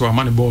 we have some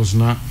money balls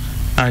now,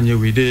 and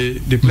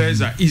the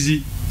players are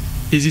easy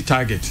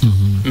target.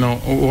 No,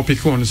 or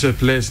pick one say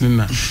players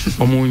na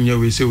omunya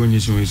we say when you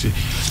say.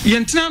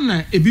 Yentina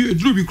na ebi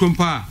edru bi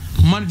krompa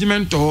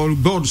management or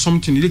board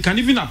something. They can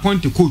even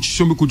appoint a coach.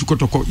 So me coach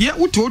Kotoko. Yeah,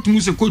 what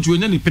mu say coach we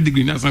na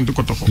pedigree na Asante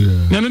Kotoko.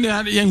 Na no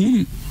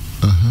they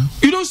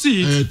you don't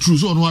see it. True,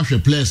 so no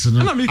place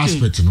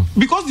aspect, no.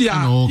 Because they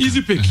are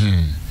easy pick.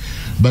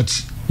 But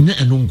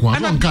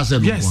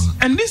yes,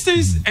 and this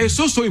is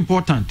so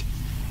important.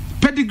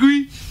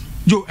 Pedigree,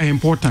 Joe,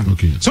 important.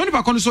 Okay. So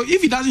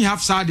if he doesn't have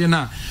Sadia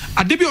now,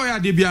 a debut or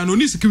a debut, no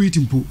need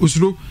security.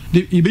 So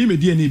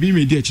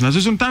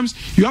sometimes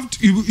you have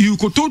to you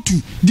could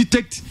to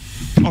detect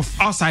of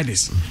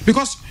outsiders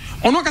because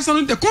on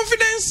the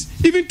confidence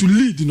even to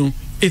lead,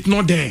 it's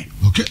not there.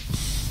 Okay.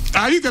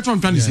 Are you get what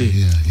I'm trying to say?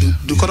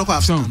 Do Kotoko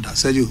have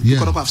standards? Do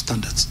Kotoko have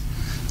standards?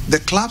 The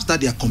clubs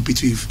that they are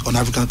competing with on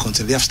African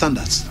continent, they have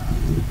standards.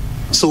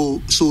 So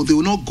they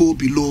will not go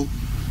below.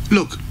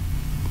 Look,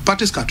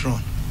 Patrice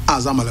Catron,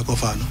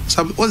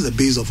 Azamalekofano. What is the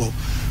base of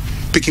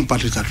picking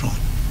Patrice Catron?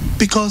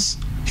 Because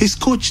his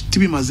coach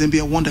TB Mazembe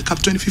won the Cup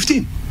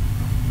 2015.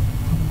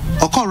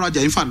 Okor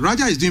Raja, in fact,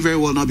 Raja is doing very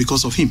well now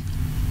because of him.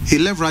 He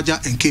left Raja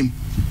and came.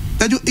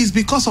 It's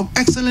because of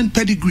excellent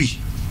pedigree.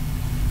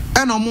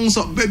 And amongst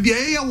baby,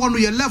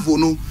 one your level,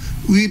 no,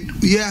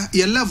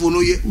 your level, no,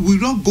 we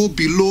don't go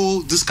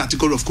below this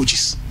category of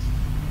coaches.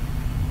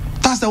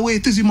 That's the way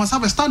it is. You must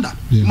have a standard.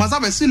 You must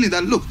have a ceiling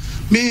that look,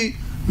 me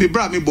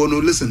Bono,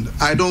 listen,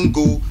 I don't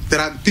go. There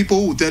are people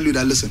who will tell you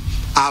that listen,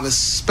 I have a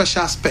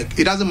special spec.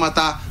 It doesn't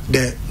matter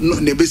the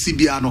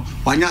nebesibiano,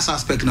 wanyasa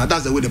spec. Now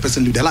that's the way the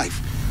person live their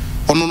life.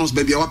 Ononos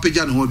baby, what page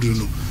and what do you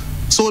know?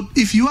 So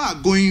if you are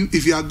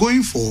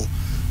going for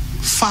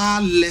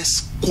far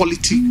less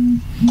quality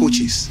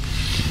coaches,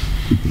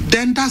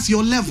 then that's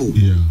your level.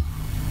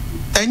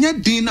 And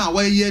yet dinner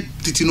where you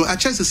know I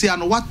try to say I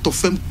know what to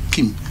film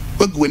Kim.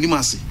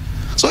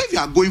 So if you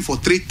are going for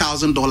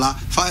 $3,000,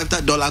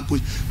 $500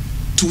 coach,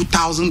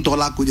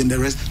 $2,000 coach and the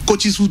rest,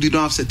 coaches who did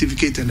not have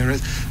certificate and the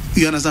rest,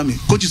 you understand me?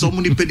 Coaches of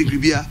money pedigree,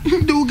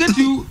 they will get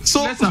you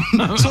so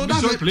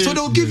they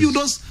will give you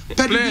those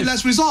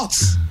pedigree-less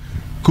results.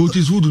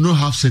 Coaches who do not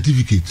have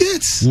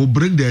certificates will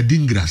bring their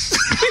dingras.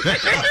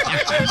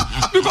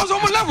 Because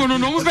I'm level,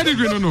 no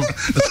pedigree, no.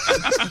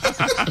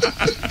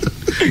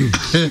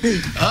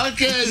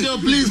 Okay, so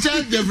please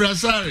tell Jeffrey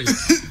Asari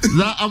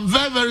that I'm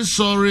very, very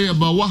sorry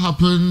about what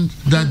happened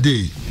that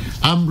day.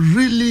 I'm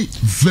really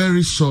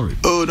very sorry.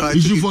 Oh no,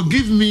 you should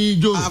forgive me,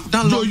 Joe.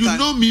 Joe, you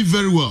know me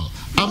very well.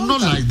 I'm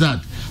not like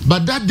that.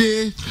 But that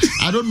day,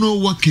 I don't know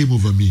what came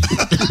over me.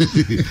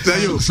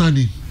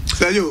 Sunny.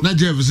 Not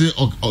Jeff say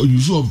you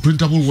saw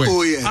printable work.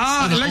 Oh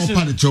yeah.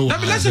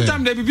 Election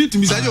time they be beat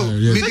me. I'm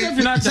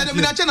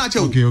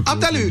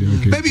telling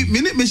you, baby,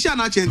 me share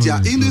na change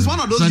here. In this one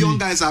of those young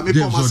guys are me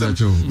for myself.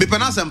 Me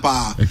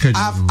penasempa.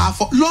 I've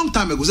for long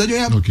time ago. Say you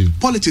hear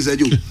politics. Say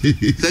you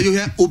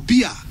hear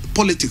Obia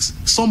politics.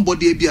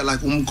 Somebody be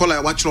like call I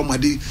watch from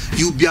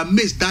you be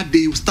amazed that day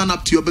you stand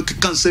up to your back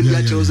can say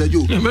you. Say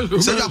you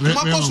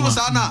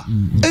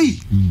hey,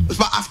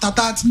 but after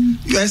that,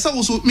 you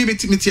also me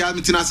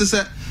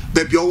say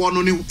baby one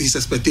only his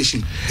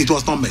expectation. It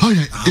was not met. Oh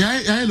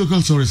yeah,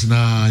 local stories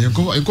na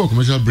yanko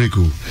commercial break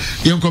o.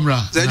 Yanko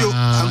bra. Zejo,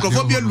 anko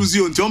be lose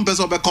you until one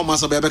person be come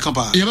as be come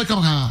pa. Yeah, be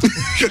come ha.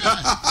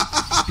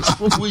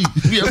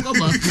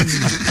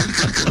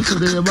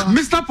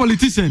 Mr.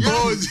 Politician.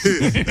 Oh, yes.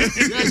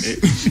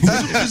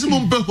 This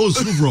mon be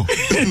host bro.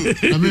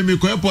 I mean me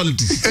ko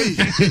politics. Hey.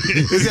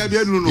 Is there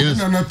be no? Yes.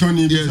 Na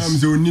Tony Sam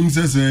say onim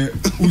say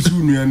usu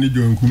nua ne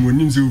jo nkumo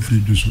onim say ofri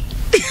do so.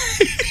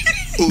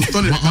 Oh,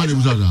 Tony.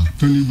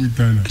 Tony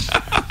Butana.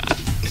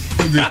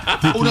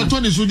 Una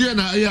Tony so dia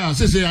na ya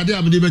say ade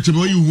am dey be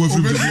chebe you who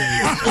ofri.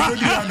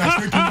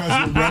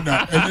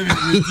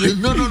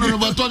 No,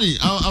 but Tony,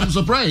 I'm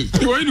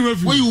surprised. Why you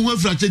who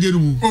ofri achede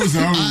mu?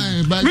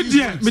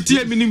 Me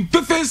tie minim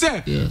pefe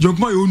say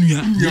jonkma yo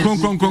nua.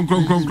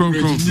 Kron.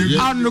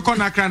 An no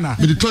kona krana.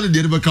 Me the Tony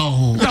dey be ka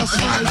ho.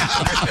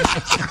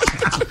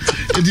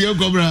 The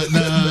Cobra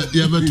na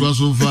Yabetua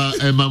so far,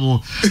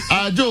 Mamo.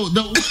 Joe,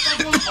 the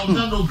wonderful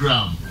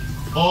organogram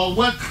or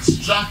work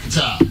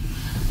structure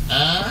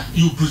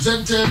you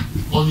presented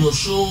on your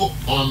show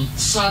on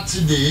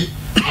Saturday,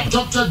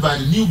 adopted by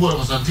the new board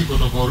of Asante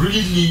Kotoko,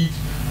 really need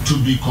to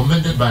be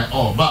commended by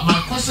all. But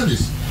my question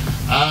is,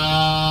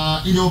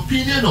 in the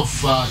opinion of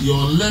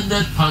your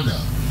learned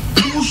panel,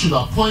 who should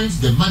appoint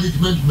the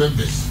management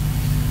members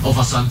of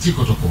Asante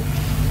Kotoko?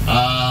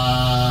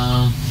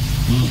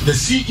 The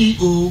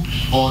CEO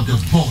or the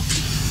board?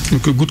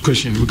 Okay, good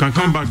question. We can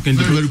come back and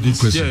very good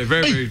question. Yeah,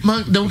 very.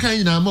 Man, don't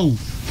kind of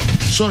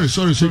Sorry.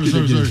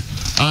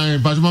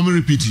 But mommy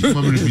repeat it.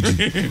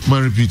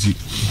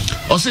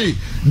 Or say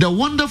the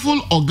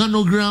wonderful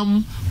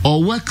organogram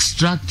or work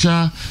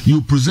structure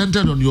you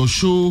presented on your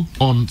show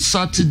on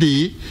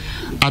Saturday,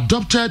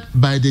 adopted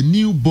by the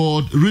new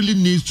board, really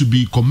needs to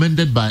be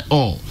commended by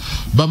all.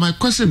 But my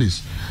question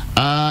is,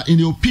 in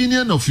the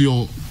opinion of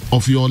your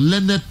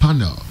learned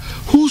panel,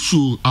 who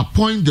should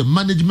appoint the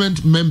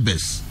management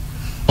members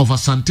of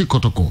Asante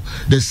Kotoko,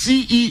 the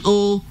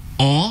CEO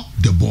or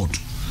the board?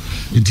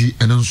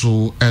 And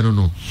also, I don't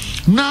know.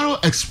 Naro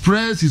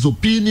expressed his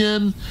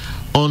opinion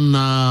on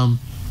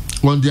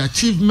the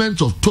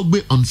achievements of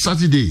Togbe on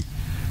Saturday,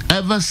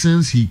 ever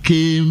since he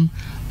came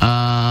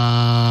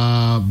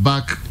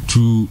back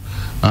to,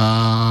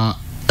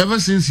 ever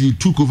since he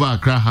took over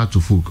Accra Heart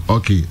to Folk.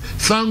 Okay,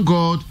 thank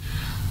God,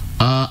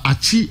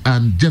 Achi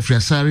and Jeffrey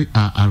Asari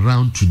are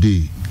around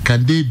today.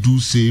 Can they do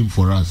same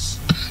for us?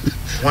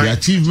 The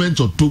achievements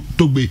of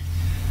Togbe.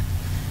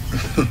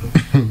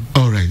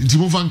 All right. It's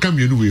more fun come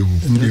anyway.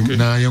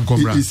 Na young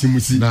cobra.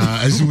 Na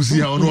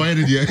asimusi ono why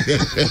dey.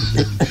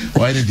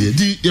 Why dey?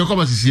 Di your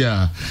cobra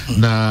sisia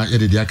na ye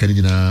dey aka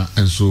ni na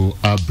enso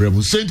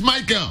abremu Saint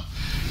Michael.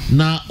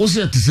 Na o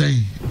se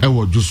tisai e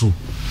wo joso.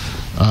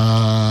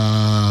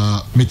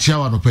 Me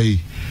chiawa no pay.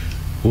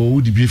 O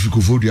udi bi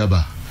fiko fodu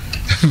aba.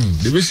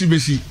 De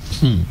besi.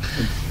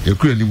 E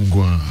kura ni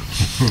mungwa.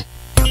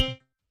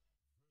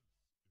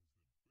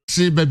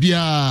 See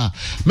babia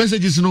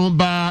messages no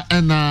ba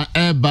na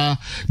eba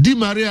Di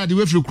Maria the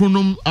way for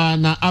Kronum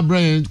na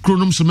Abraham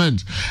Kronum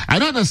Cement. I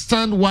don't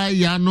understand why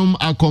Yanum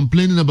are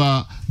complaining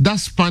about that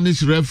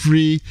Spanish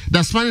referee.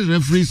 The Spanish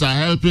referees are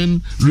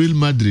helping Real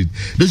Madrid.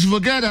 They should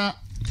forget that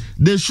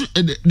they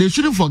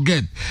shouldn't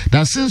forget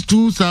that since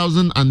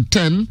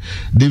 2010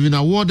 they've been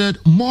awarded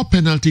more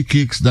penalty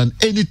kicks than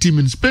any team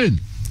in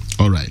Spain.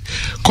 All right.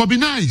 Kobe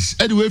Nice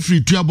anyway free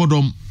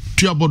Triabodom.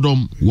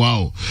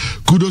 Wow.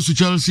 Kudos to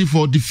Chelsea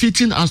for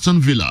defeating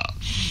Aston Villa.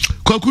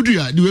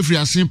 Kwakudia, the way for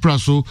Yasin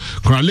Praso.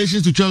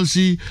 Congratulations to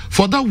Chelsea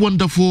for that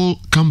wonderful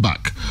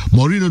comeback.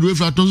 Mourinho, the way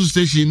for Atonso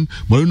Station,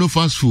 Mourinho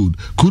Fast Food.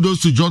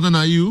 Kudos to Jordan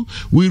Ayew.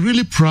 We're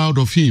really proud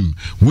of him.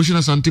 Wishing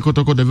Asante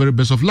Kotoko the very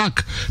best of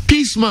luck.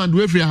 Peace man, the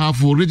way for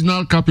half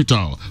original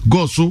capital.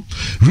 Goso.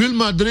 Real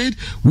Madrid,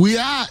 we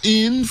are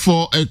in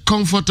a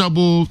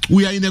comfortable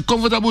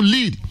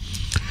lead.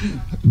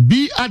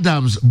 B.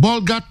 Adams,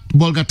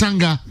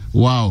 Bolgatanga.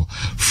 Wow.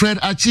 Fred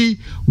Achi,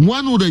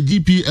 one of the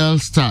GPL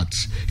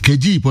starts.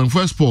 KG, point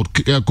first sport,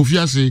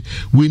 Kofiase,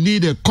 we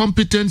need a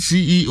competent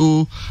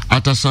CEO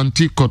at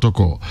Asante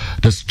Kotoko.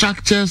 The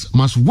structures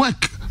must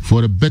work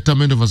for the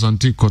betterment of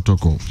Asante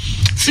Kotoko.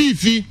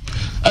 Fifi,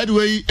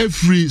 anyway,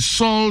 every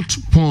salt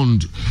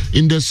pond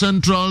in the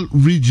central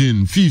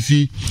region.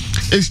 Fifi,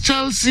 is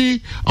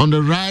Chelsea on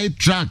the right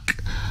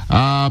track?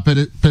 Per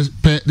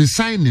the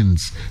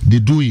signings they're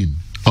doing.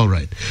 All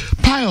right.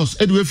 Pius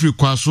Edway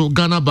Frikwaso,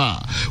 Ghana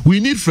Bar. We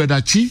need Fred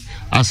Achi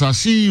as our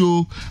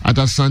CEO at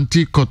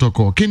Asante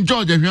Kotoko. King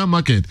George Area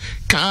Market.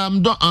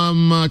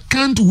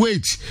 Can't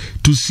wait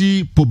to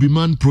see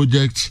Pobiman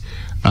project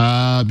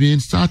being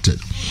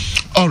started.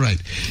 All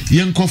right.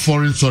 Yanko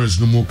foreign stories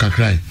no more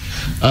kakrai.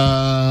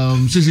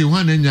 Sisi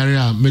one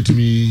nyare met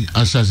me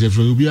asase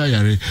from ubia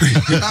yare.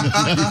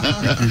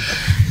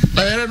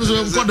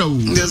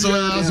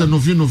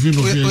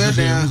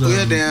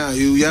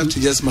 You have to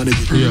just manage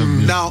it.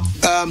 Now,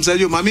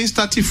 Sergio, my mean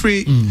starting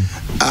free.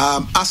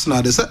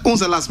 Arsenal.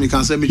 The last me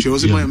can say me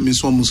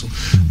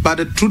but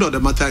the truth of the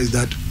matter is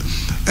that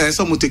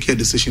some will take a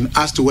decision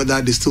as to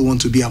whether they still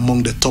want to be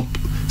among the top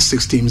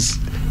 6 teams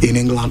in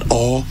England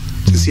or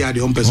to see how the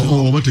own person.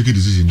 Oh, I'm taking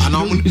decision. And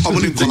I'm in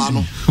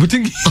Colano. I'm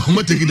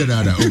taking that.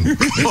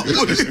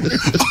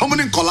 I'm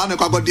in Colano. I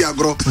got the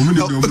agro. I'm in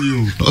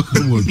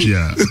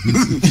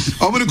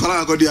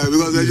Colano. I got the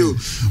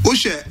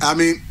because you. I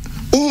mean,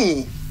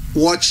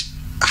 watch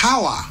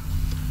how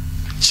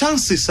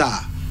chances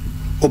are.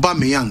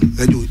 Aubameyang,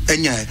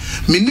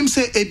 Minim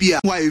say Abia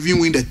why even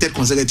win the third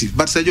consecutive.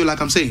 But Sergio,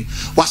 like I'm saying,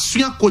 was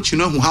Suya coach, you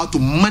know how to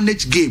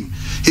manage game,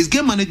 his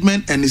game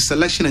management and his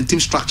selection and team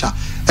structure.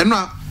 And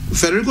now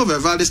Federico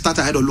Valverde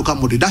started ahead of Luka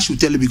Modric. That should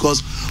tell you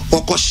because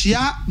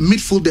Okoshia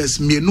midfielders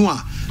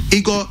Mienua,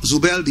 Igor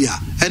Zubeldia,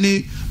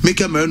 any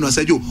Mikel Merino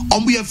said you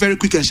we are very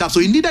quick and sharp. So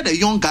he needed a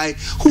young guy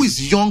who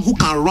is young, who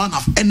can run,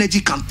 have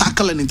energy, can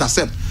tackle and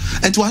intercept.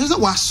 And to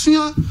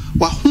Wasuya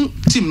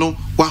team no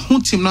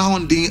team now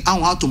on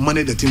how to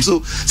manage the team.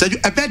 So said you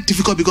a bit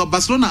difficult because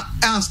Barcelona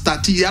and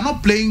Stati, they are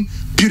not playing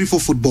beautiful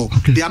football.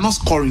 Okay. They are not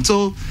scoring.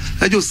 So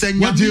said you saying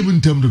what do you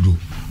intend to do?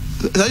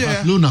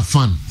 Barcelona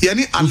fan.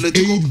 Yani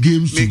Atletico 8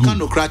 games to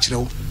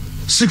go.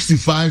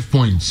 65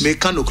 points. Each.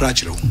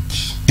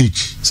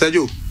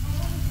 Sergio,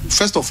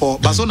 first of all,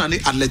 Barcelona and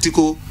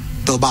Atletico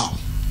Bilbao.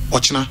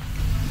 Ochna.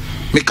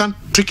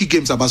 Tricky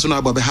games at Barcelona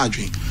about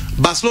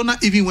Barcelona,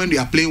 even when they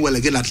are playing well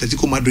against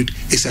Atletico Madrid,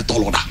 is a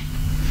tall order.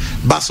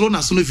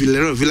 Barcelona soon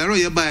Villarreal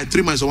hereby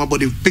 3 months on one, but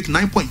they picked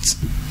 9 points.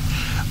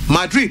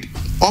 Madrid,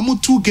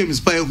 almost 2 games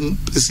by whom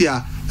this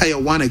year,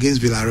 one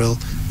against Villarreal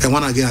and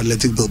one against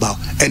Athletic Bilbao,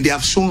 and they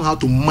have shown how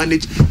to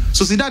manage.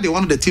 So see that they're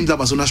one of the teams that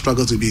Barcelona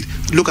struggles to beat.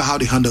 Look at how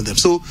they handle them.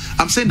 So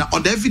I'm saying that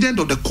on the evidence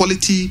of the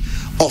quality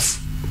of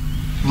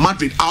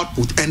Madrid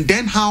output, and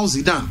then how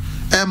Zidane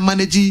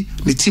managing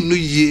the team new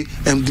year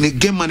and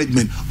game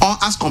management, or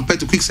as compared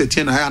to Quick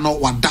Setien, I know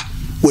what that.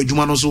 Clearly,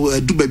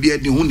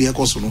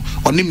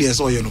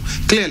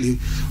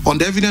 on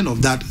the evidence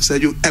of that,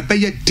 said you a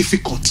very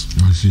difficult.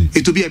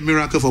 It will be a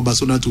miracle for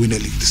Barcelona to win the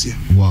league this year.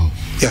 Wow.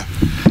 Yeah.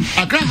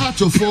 Accra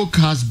Heart of Folk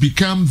has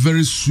become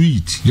very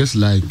sweet, just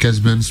like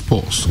Kessben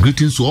Sports.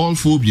 Greetings to all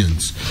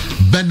Phobians.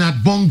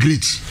 Bernard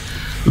Bongrit.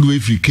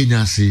 Free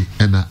Kenya say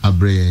and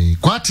Abre.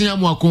 Kwatia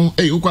Mwako,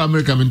 Uko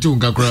America Mintu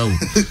Kakrao.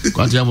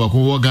 Kwatia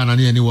Mwako, Ghana,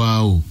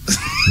 anywhere.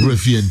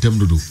 Refi and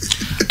Temdodo.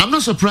 I'm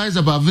not surprised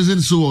about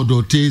Vincenzo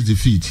Odote's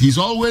defeat. He's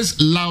always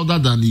louder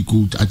than he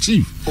could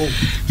achieve.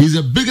 He's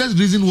the biggest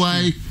reason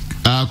why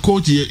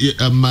Coach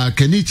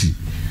Kenichi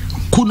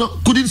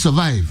couldn't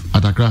survive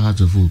at Accra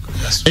Heart of Folk.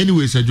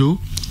 Anyway, Sergio,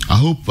 I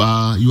hope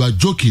you are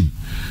joking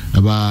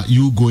about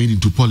you going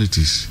into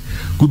politics.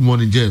 Good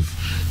morning, Jeff.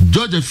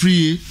 George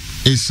Free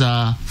is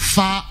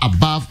far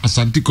above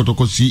Asante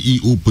Kotoko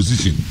CEO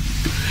position.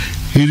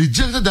 He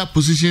rejected that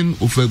position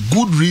for a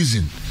good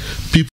reason. People